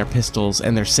drawing their pistols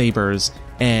and their sabers,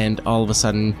 and all of a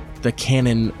sudden the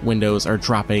cannon windows are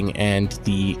dropping and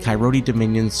the Coyote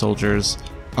Dominion soldiers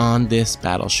on this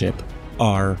battleship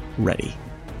are ready.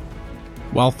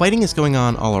 While fighting is going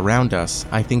on all around us,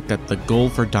 I think that the goal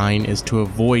for Dine is to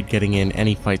avoid getting in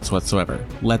any fights whatsoever.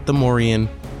 Let the Morian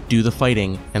do the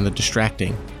fighting and the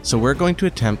distracting. So we're going to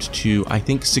attempt to, I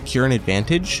think, secure an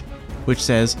advantage, which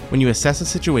says, when you assess a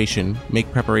situation, make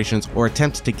preparations, or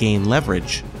attempt to gain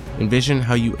leverage, envision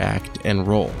how you act and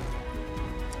roll.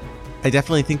 I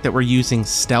definitely think that we're using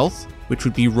stealth, which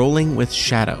would be rolling with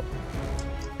shadow.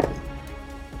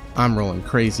 I'm rolling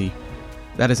crazy.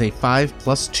 That is a 5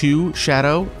 plus 2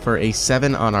 shadow for a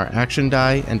 7 on our action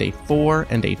die, and a 4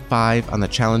 and a 5 on the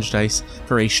challenge dice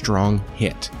for a strong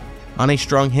hit. On a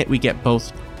strong hit, we get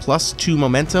both plus 2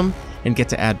 momentum and get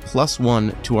to add plus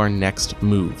 1 to our next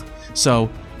move. So,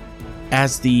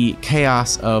 as the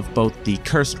chaos of both the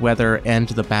cursed weather and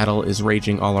the battle is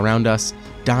raging all around us,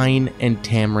 Dine and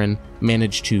Tamarin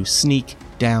manage to sneak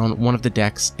down one of the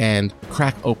decks and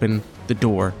crack open the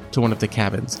door to one of the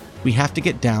cabins. We have to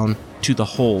get down to the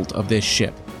hold of this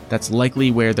ship. That's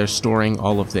likely where they're storing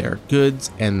all of their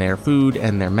goods and their food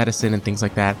and their medicine and things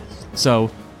like that. So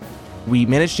we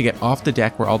manage to get off the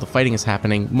deck where all the fighting is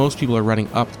happening. Most people are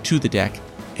running up to the deck,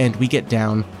 and we get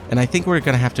down, and I think we're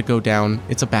going to have to go down.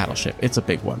 It's a battleship. It's a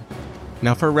big one.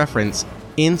 Now, for reference,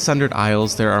 in Sundered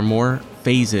Isles, there are more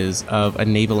phases of a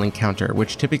naval encounter,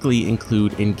 which typically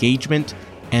include engagement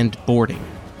and boarding.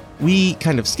 We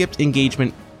kind of skipped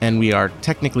engagement, and we are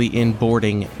technically in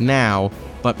boarding now,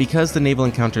 but because the naval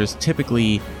encounters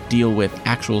typically deal with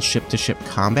actual ship-to-ship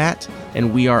combat,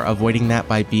 and we are avoiding that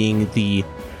by being the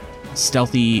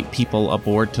stealthy people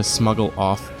aboard to smuggle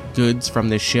off goods from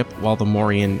this ship while the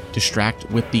Morian distract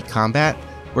with the combat,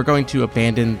 we're going to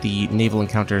abandon the naval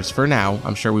encounters for now.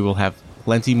 I'm sure we will have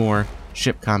plenty more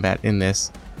ship combat in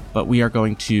this, but we are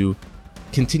going to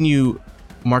continue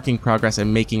marking progress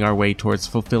and making our way towards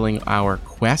fulfilling our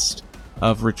quest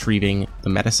of retrieving the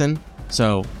medicine.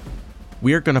 So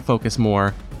we're going to focus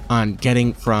more on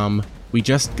getting from, we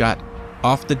just got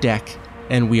off the deck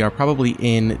and we are probably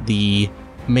in the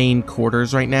main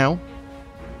quarters right now,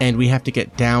 and we have to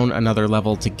get down another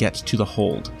level to get to the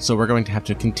hold. So we're going to have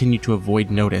to continue to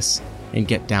avoid notice and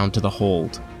get down to the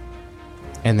hold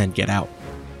and then get out.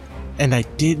 And I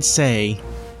did say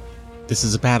this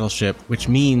is a battleship, which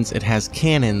means it has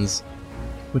cannons,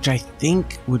 which I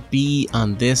think would be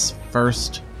on this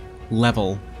first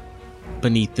level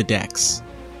beneath the decks.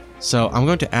 So I'm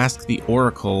going to ask the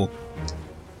Oracle.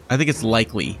 I think it's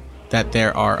likely that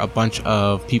there are a bunch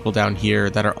of people down here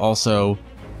that are also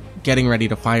getting ready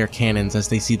to fire cannons as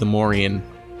they see the Morian.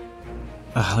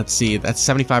 Let's see, that's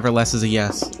 75 or less is a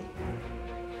yes.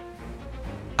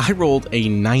 I rolled a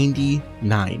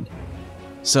 99.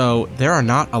 So there are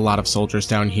not a lot of soldiers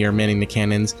down here manning the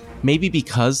cannons. Maybe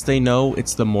because they know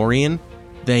it's the Morian,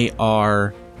 they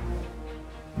are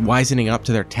wisening up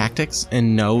to their tactics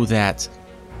and know that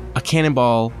a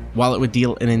cannonball, while it would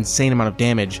deal an insane amount of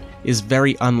damage, is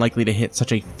very unlikely to hit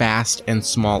such a fast and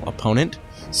small opponent.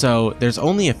 So there's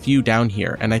only a few down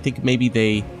here, and I think maybe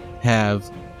they have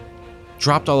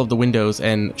dropped all of the windows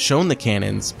and shown the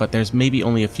cannons, but there's maybe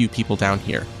only a few people down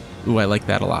here. Ooh, I like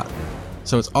that a lot.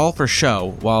 So it's all for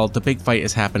show while the big fight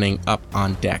is happening up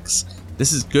on decks.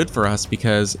 This is good for us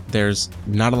because there's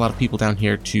not a lot of people down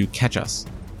here to catch us,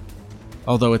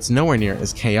 although it's nowhere near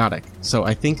as chaotic. So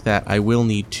I think that I will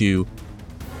need to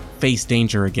face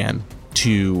danger again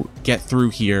to get through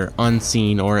here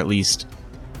unseen, or at least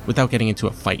without getting into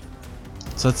a fight.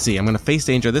 So let's see, I'm going to face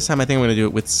danger. This time I think I'm going to do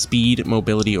it with speed,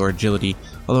 mobility, or agility,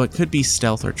 although it could be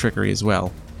stealth or trickery as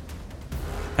well.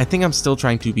 I think I'm still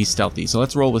trying to be stealthy, so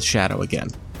let's roll with shadow again.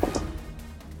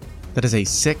 That is a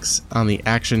 6 on the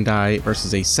action die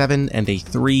versus a 7 and a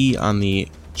 3 on the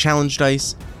challenge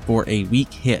dice for a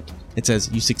weak hit. It says,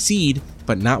 you succeed,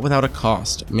 but not without a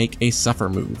cost. Make a suffer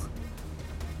move.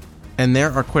 And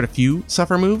there are quite a few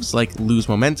suffer moves, like lose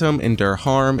momentum, endure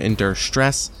harm, endure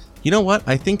stress. You know what?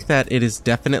 I think that it is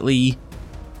definitely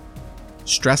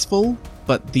stressful,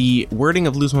 but the wording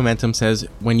of lose momentum says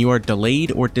when you are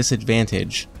delayed or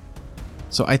disadvantaged.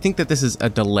 So I think that this is a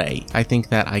delay. I think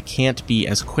that I can't be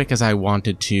as quick as I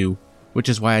wanted to, which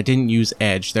is why I didn't use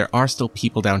edge. There are still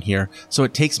people down here, so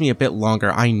it takes me a bit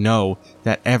longer. I know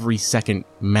that every second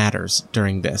matters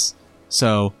during this.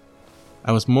 So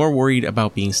I was more worried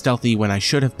about being stealthy when I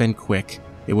should have been quick.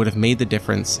 It would have made the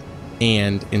difference,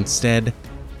 and instead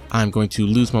I'm going to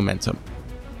lose momentum.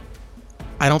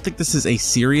 I don't think this is a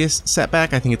serious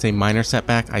setback. I think it's a minor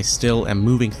setback. I still am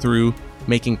moving through,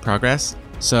 making progress,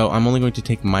 so I'm only going to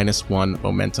take -1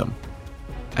 momentum.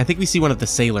 I think we see one of the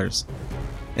sailors,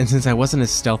 and since I wasn't as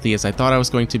stealthy as I thought I was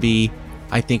going to be,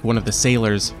 I think one of the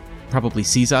sailors probably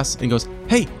sees us and goes,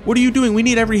 "Hey, what are you doing? We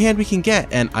need every hand we can get,"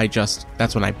 and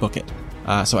that's when I book it.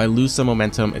 So I lose some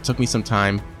momentum. It took me some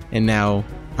time, and now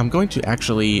I'm going to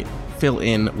actually fill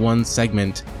in one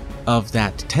segment of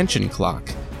that tension clock,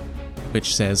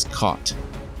 which says caught.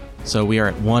 So we are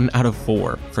at 1 out of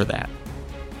 4 for that.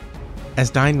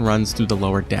 As Dine runs through the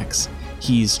lower decks,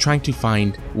 he's trying to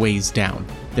find ways down.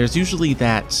 There's usually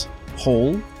that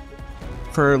hole,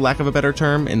 for lack of a better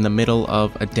term, in the middle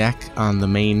of a deck on the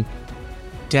main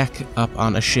deck up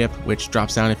on a ship, which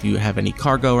drops down. If you have any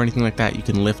cargo or anything like that, you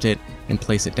can lift it and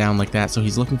place it down like that. So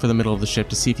he's looking for the middle of the ship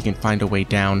to see if he can find a way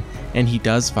down, and he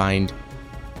does find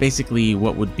basically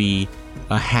what would be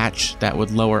a hatch that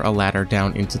would lower a ladder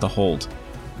down into the hold.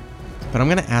 But I'm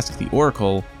going to ask the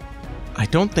Oracle, I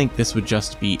don't think this would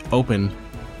just be open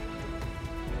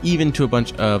even to a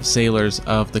bunch of sailors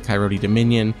of the Coyote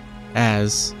Dominion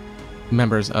as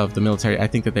members of the military. I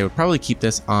think that they would probably keep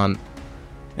this on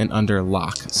and under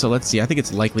lock. So let's see, I think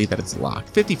it's likely that it's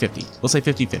locked. 50-50. We'll say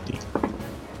 50-50.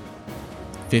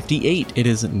 58. It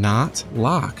is not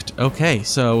locked. Okay,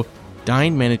 so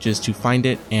Dine manages to find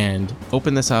it and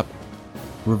open this up,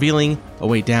 revealing a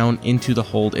way down into the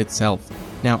hold itself.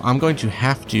 Now, I'm going to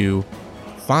have to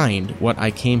find what I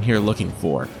came here looking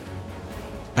for.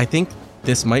 I think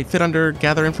this might fit under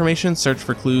gather information, search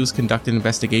for clues, conduct an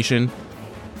investigation.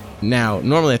 Now,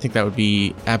 normally I think that would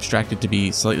be abstracted to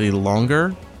be slightly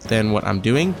longer than what I'm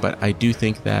doing, but I do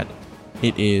think that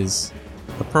it is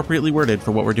appropriately worded for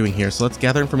what we're doing here. So let's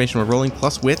gather information. We're rolling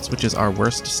plus wits, which is our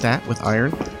worst stat with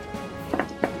iron.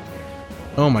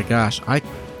 Oh my gosh,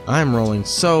 I'm rolling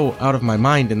so out of my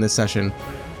mind in this session.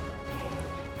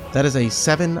 That is a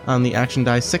 7 on the action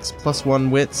die, 6 +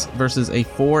 1 wits versus a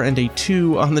 4 and a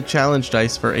 2 on the challenge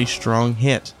dice for a strong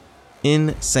hit.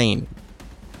 Insane.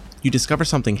 You discover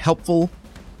something helpful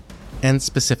and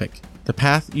specific. The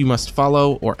path you must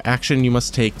follow or action you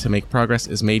must take to make progress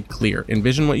is made clear.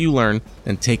 Envision what you learn,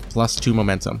 then take +2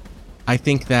 momentum. I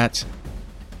think that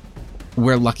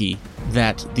we're lucky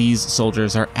that these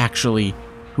soldiers are actually,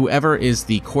 whoever is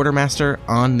the quartermaster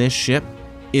on this ship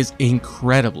is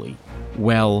incredibly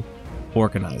well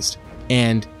organized.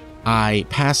 And I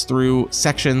pass through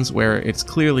sections where it's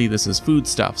clearly this is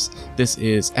foodstuffs, this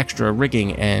is extra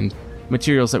rigging and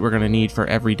materials that we're going to need for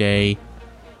everyday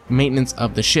maintenance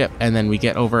of the ship, and then we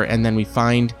get over and then we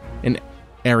find an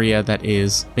area that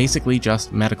is basically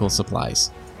just medical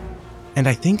supplies. And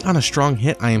I think on a strong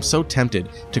hit, I am so tempted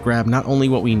to grab not only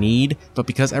what we need, but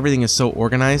because everything is so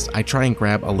organized, I try and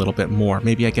grab a little bit more.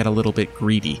 Maybe I get a little bit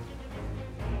greedy.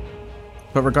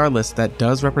 But regardless, that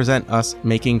does represent us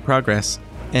making progress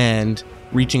and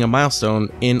reaching a milestone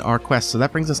in our quest. So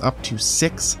that brings us up to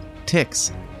 6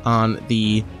 ticks on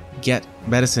the get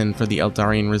medicine for the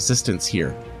Eldarian resistance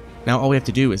here. Now all we have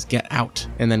to do is get out,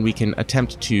 and then we can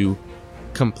attempt to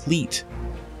complete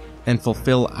and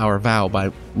fulfill our vow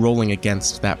by rolling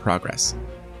against that progress.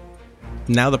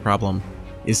 Now the problem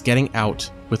is getting out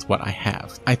with what I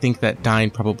have. I think that Dine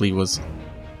probably was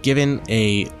given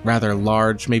a rather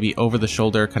large, maybe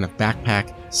over-the-shoulder kind of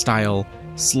backpack-style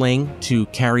sling to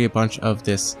carry a bunch of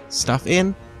this stuff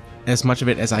in, as much of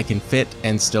it as I can fit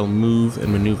and still move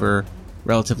and maneuver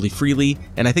relatively freely.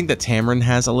 And I think that Tamron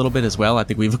has a little bit as well. I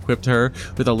think we've equipped her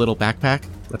with a little backpack.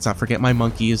 Let's not forget my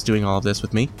monkey is doing all of this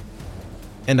with me.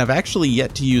 And I've actually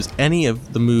yet to use any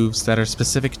of the moves that are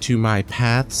specific to my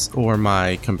paths or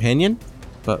my companion,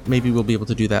 but maybe we'll be able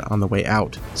to do that on the way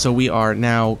out. So we are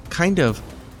now kind of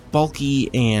bulky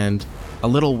and a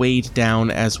little weighed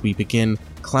down as we begin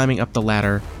climbing up the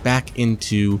ladder back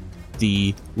into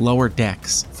the lower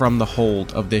decks from the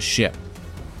hold of this ship.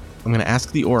 I'm going to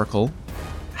ask the Oracle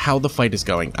how the fight is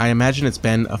going. I imagine it's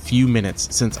been a few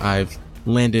minutes since I've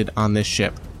landed on this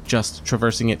ship, just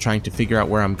traversing it, trying to figure out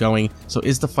where I'm going. So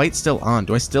is the fight still on?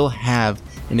 Do I still have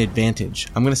an advantage?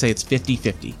 I'm going to say it's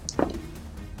 50-50.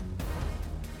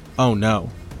 Oh no.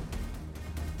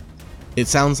 It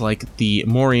sounds like the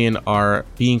Morian are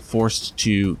being forced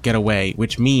to get away,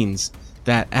 which means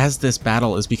that as this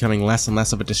battle is becoming less and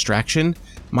less of a distraction,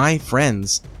 my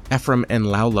friends, Ephraim and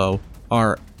Laulo,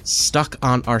 are stuck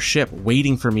on our ship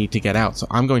waiting for me to get out, so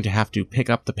I'm going to have to pick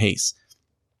up the pace.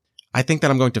 I think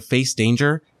that I'm going to face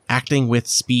danger, acting with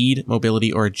speed,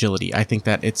 mobility, or agility. I think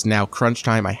that it's now crunch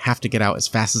time. I have to get out as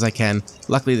fast as I can.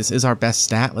 Luckily, this is our best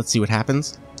stat. Let's see what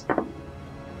happens.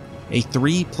 A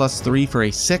 3 + 3 for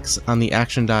a 6 on the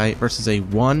action die versus a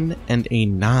 1 and a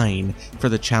 9 for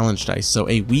the challenge dice. So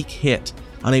a weak hit.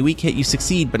 On a weak hit, you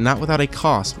succeed, but not without a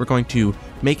cost. We're going to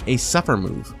make a suffer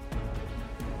move.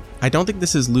 I don't think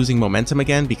this is losing momentum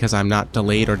again because I'm not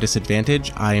delayed or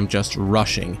disadvantaged. I am just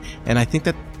rushing, and I think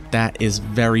that that is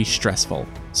very stressful.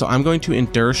 So I'm going to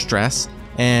endure stress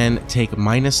and take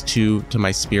 -2 to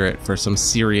my spirit for some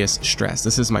serious stress.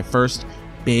 This is my first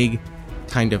big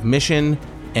kind of mission,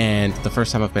 and the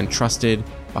first time I've been trusted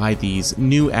by these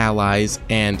new allies,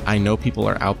 and I know people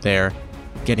are out there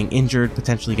getting injured,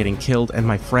 potentially getting killed, and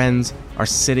my friends are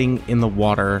sitting in the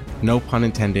water, no pun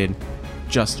intended,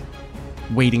 just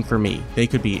waiting for me. They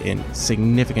could be in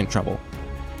significant trouble.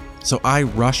 So I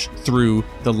rush through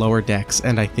the lower decks,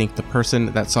 and I think the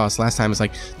person that saw us last time is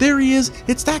like, there he is,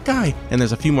 it's that guy! And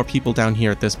there's a few more people down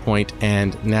here at this point,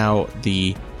 and now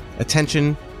the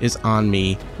attention is on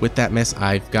me. With that miss,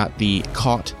 I've got the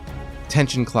caught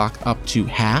tension clock up to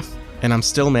half, and I'm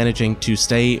still managing to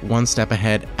stay one step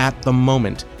ahead at the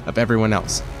moment of everyone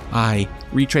else. I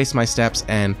retrace my steps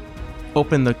and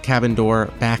open the cabin door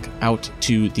back out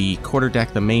to the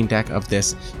quarterdeck, the main deck of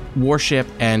this warship,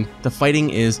 and the fighting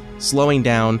is slowing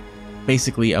down.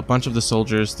 Basically, a bunch of the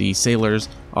soldiers, the sailors,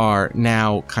 are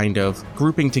now kind of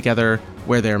grouping together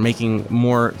where they're making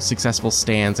more successful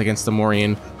stands against the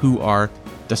Morian,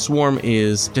 the swarm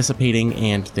is dissipating,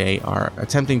 and they are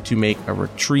attempting to make a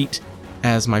retreat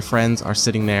as my friends are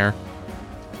sitting there.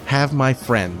 Have my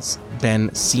friends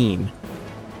been seen?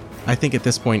 I think at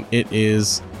this point it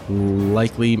is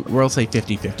likely, we'll say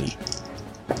 50-50.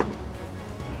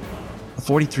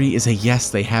 43 is a yes,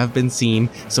 they have been seen.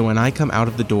 So when I come out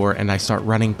of the door and I start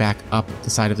running back up the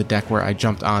side of the deck where I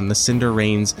jumped on, the cinder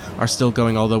rains are still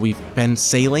going, although we've been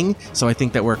sailing. So I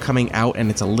think that we're coming out and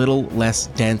it's a little less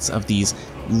dense of these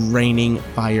raining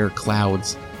fire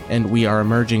clouds, and we are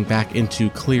emerging back into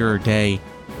clearer day.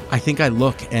 I think I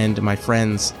look and my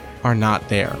friends are not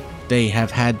there. They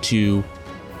have had to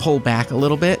pull back a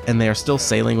little bit, and they are still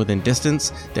sailing within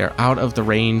distance. They're out of the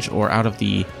range or out of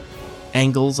the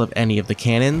angles of any of the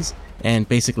cannons, and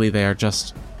basically they are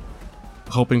just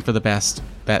hoping for the best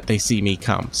that they see me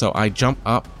come. So I jump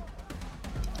up,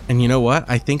 and you know what?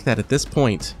 I think that at this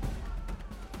point,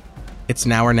 it's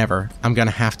now or never. I'm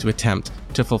gonna have to attempt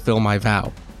to fulfill my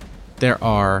vow. There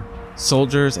are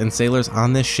soldiers and sailors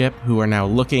on this ship who are now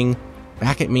looking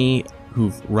back at me,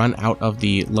 who've run out of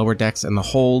the lower decks and the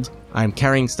hold. I'm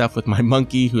carrying stuff with my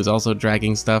monkey, who's also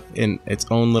dragging stuff in its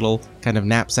own little kind of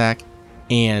knapsack,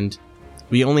 and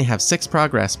we only have 6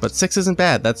 progress, but 6 isn't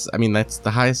bad. That's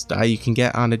the highest die you can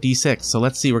get on a d6. So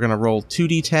let's see, we're going to roll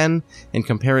 2d10 and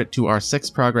compare it to our 6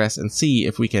 progress and see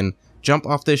if we can jump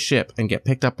off this ship and get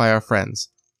picked up by our friends.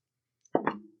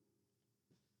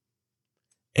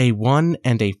 A 1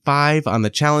 and a 5 on the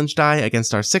challenge die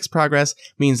against our 6 progress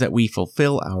means that we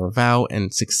fulfill our vow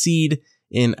and succeed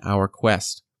in our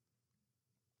quest.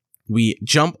 We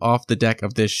jump off the deck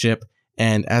of this ship,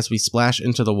 and as we splash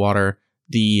into the water,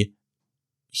 the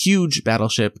huge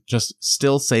battleship just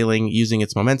still sailing, using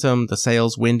its momentum, the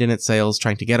sails, wind in its sails,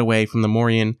 trying to get away from the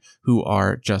Morian, who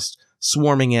are just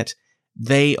swarming it.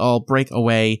 They all break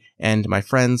away, and my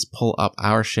friends pull up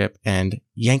our ship and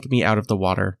yank me out of the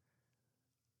water.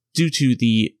 Due to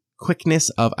the quickness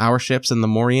of our ships and the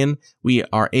Morian, we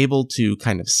are able to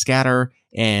kind of scatter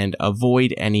and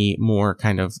avoid any more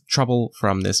kind of trouble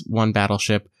from this one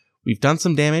battleship. We've done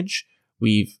some damage,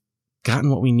 we've gotten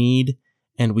what we need,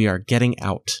 and we are getting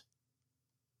out.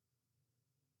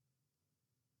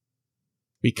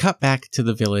 We cut back to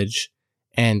the village,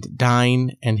 and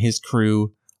Dine and his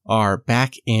crew are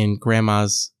back in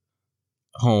Grandma's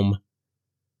home,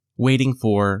 waiting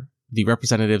for the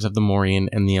representatives of the Morian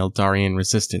and the Eldarian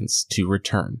resistance to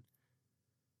return.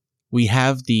 We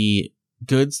have the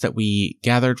goods that we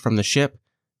gathered from the ship.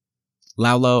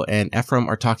 Laulo and Ephraim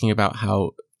are talking about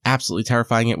how absolutely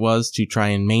terrifying it was to try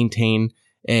and maintain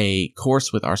a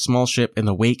course with our small ship in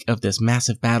the wake of this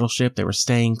massive battleship. They were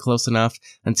staying close enough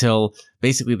until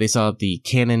basically they saw the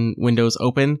cannon windows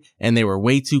open and they were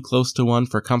way too close to one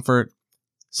for comfort.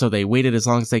 So they waited as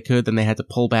long as they could, then they had to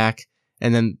pull back,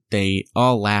 and then they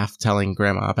all laughed, telling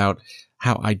Grandma about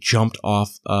how I jumped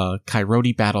off a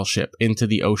Coyote battleship into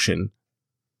the ocean.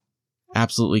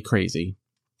 Absolutely crazy.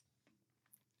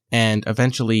 And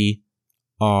eventually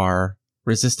our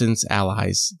Resistance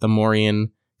allies, the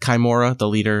Morian, Chimora, the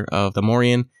leader of the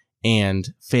Morian, and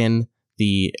Finn,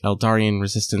 the Eldarian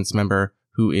Resistance member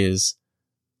who is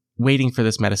waiting for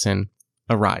this medicine,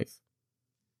 arrive.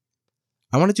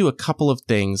 I want to do a couple of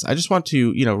things. I just want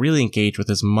to, really engage with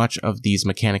as much of these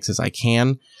mechanics as I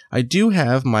can. I do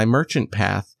have my merchant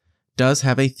path does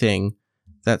have a thing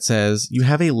that says you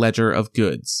have a ledger of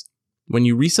goods. When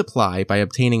you resupply by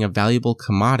obtaining a valuable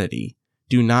commodity,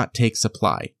 do not take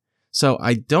supply. So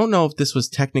I don't know if this was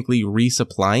technically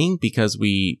resupplying because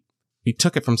we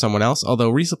took it from someone else,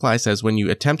 although resupply says when you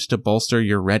attempt to bolster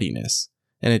your readiness,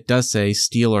 and it does say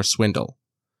steal or swindle.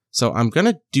 So I'm going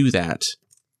to do that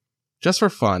just for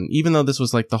fun, even though this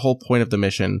was like the whole point of the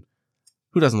mission.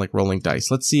 Who doesn't like rolling dice?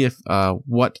 Let's see if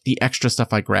what the extra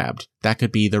stuff I grabbed, that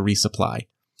could be the resupply.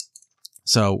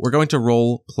 So we're going to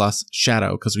roll plus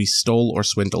shadow because we stole or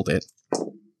swindled it.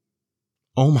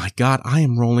 Oh my god, I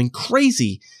am rolling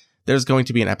crazy! There's going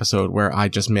to be an episode where I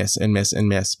just miss and miss and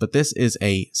miss, but this is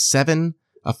a 7,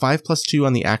 a 5 plus 2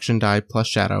 on the action die plus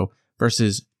shadow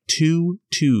versus 2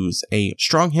 2s, a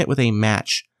strong hit with a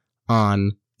match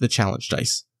on the challenge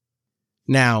dice.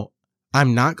 Now,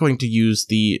 I'm not going to use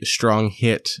the strong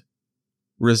hit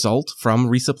result from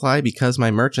resupply because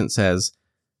my merchant says,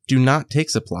 do not take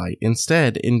supply.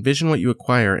 Instead, envision what you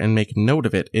acquire and make note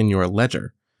of it in your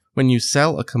ledger. When you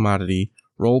sell a commodity,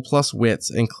 roll plus wits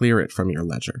and clear it from your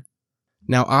ledger.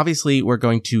 Now, obviously, we're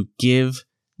going to give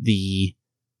the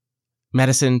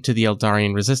medicine to the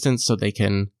Eldarian Resistance so they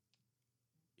can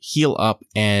heal up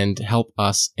and help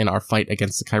us in our fight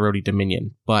against the Coyote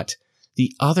Dominion. But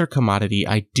the other commodity,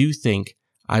 I do think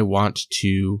I want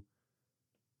to...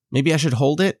 Maybe I should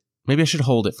hold it? Maybe I should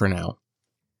hold it for now.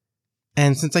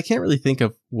 And since I can't really think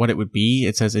of what it would be,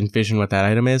 it says envision what that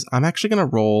item is, I'm actually going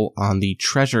to roll on the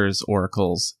treasures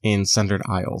oracles in Sundered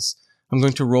Isles. I'm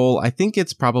going to roll, I think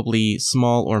it's probably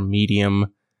small or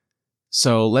medium.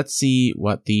 So let's see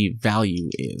what the value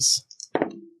is.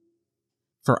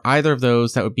 For either of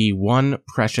those, that would be 1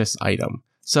 precious item.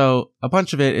 So a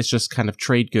bunch of it is just kind of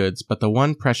trade goods, but the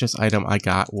 1 precious item I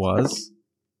got was...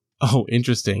 Oh,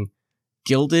 interesting.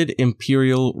 Gilded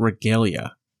Imperial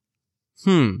Regalia.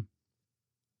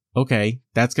 Okay,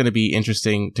 that's going to be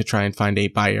interesting to try and find a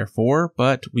buyer for,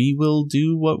 but we will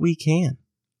do what we can.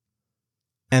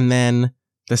 And then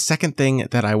the second thing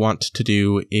that I want to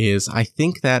do is I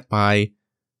think that by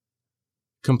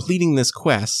completing this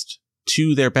quest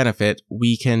to their benefit,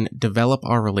 we can develop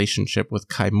our relationship with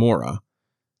Chimora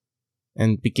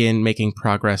and begin making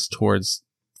progress towards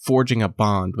forging a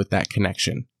bond with that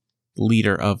connection,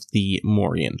 leader of the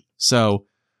Morian. So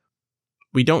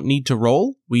we don't need to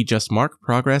roll, we just mark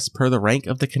progress per the rank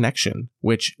of the connection,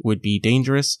 which would be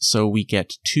dangerous, so we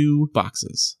get 2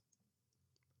 boxes.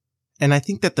 And I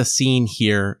think that the scene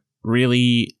here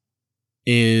really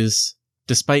is,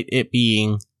 despite it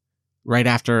being right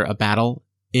after a battle,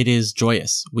 it is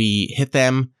joyous. We hit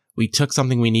them, we took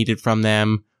something we needed from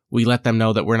them, we let them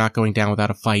know that we're not going down without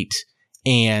a fight,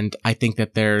 and I think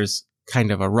that there's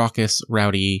kind of a raucous,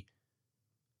 rowdy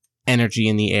energy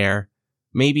in the air.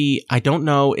 Maybe, I don't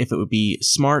know if it would be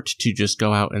smart to just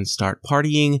go out and start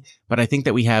partying, but I think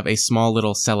that we have a small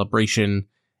little celebration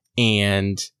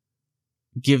and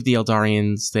give the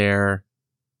Eldarians their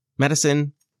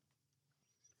medicine.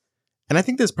 And I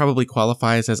think this probably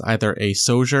qualifies as either a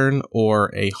sojourn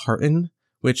or a hearten,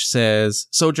 which says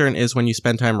sojourn is when you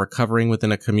spend time recovering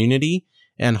within a community,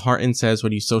 and hearten says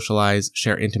when you socialize,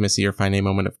 share intimacy, or find a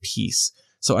moment of peace.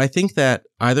 So I think that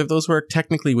either of those work.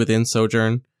 Technically within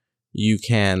sojourn, you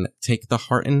can take the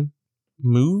hearten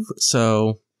move.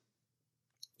 So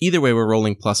either way, we're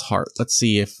rolling plus heart. Let's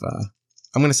see if...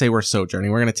 I'm going to say we're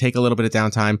sojourning. We're going to take a little bit of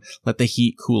downtime, let the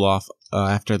heat cool off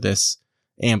after this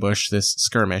ambush, this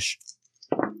skirmish.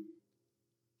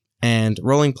 And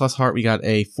rolling plus heart, we got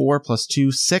a 4 plus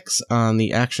 2, 6 on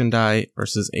the action die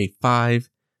versus a 5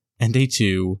 and a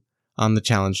 2 on the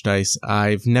challenge dice.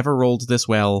 I've never rolled this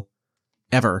well,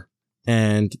 ever,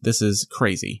 and this is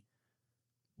crazy.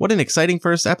 What an exciting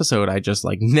first episode. I just,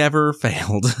 never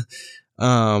failed.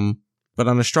 But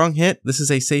on a strong hit, this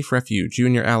is a safe refuge. You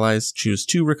and your allies choose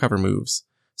 2 recover moves.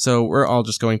 So we're all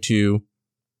just going to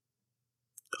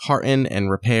hearten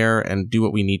and repair and do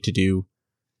what we need to do.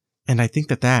 And I think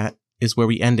that is where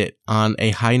we end it, on a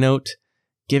high note,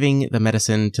 giving the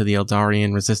medicine to the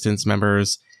Eldarian resistance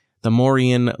members, the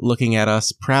Morian looking at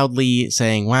us proudly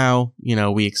saying, wow,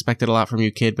 we expected a lot from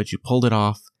you, kid, but you pulled it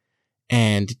off.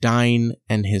 And Dine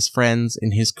and his friends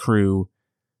and his crew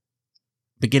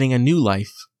beginning a new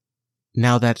life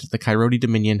now that the Coyote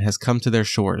Dominion has come to their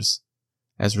shores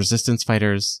as resistance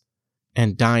fighters,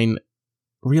 and Dine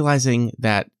realizing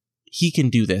that he can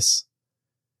do this.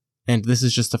 And this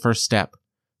is just the first step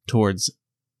towards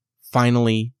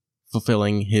finally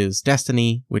fulfilling his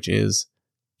destiny, which is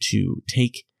to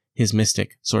take his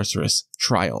mystic sorceress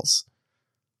trials.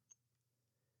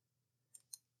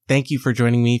 Thank you for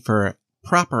joining me for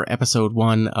proper episode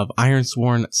 1 of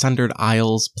Ironsworn Sundered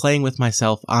Isles, playing with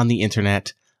myself on the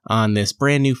internet on this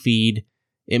brand new feed.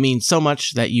 It means so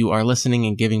much that you are listening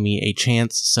and giving me a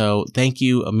chance, so thank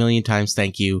you a million times,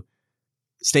 thank you.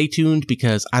 Stay tuned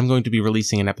because I'm going to be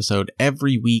releasing an episode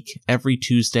every week. Every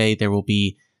Tuesday there will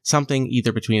be something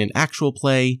either between an actual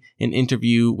play, an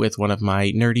interview with one of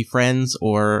my nerdy friends,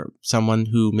 or someone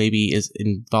who maybe is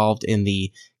involved in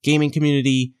the gaming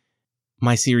community.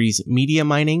 My series Media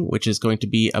Mining, which is going to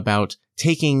be about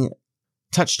taking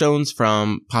touchstones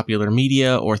from popular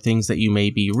media or things that you may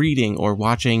be reading or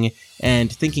watching and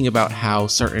thinking about how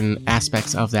certain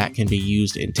aspects of that can be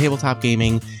used in tabletop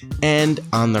gaming. And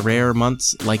on the rare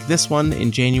months like this one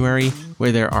in January,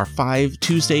 where there are 5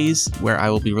 Tuesdays where I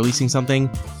will be releasing something,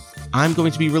 I'm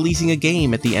going to be releasing a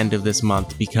game at the end of this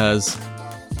month because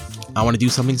I want to do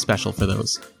something special for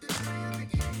those.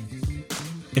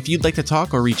 If you'd like to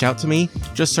talk or reach out to me,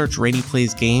 just search Rainy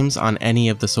Plays Games on any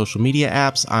of the social media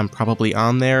apps. I'm probably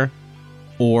on there.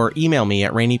 Or email me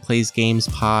at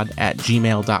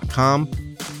rainyplaysgamespod@gmail.com.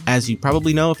 As you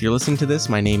probably know, if you're listening to this,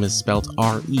 my name is spelled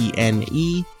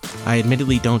R-E-N-E. I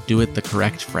admittedly don't do it the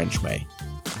correct French way.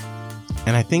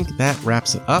 And I think that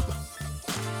wraps it up.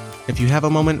 If you have a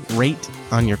moment, rate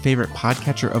on your favorite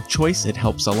podcatcher of choice. It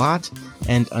helps a lot.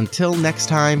 And until next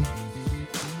time,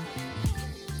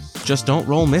 just don't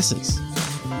roll misses.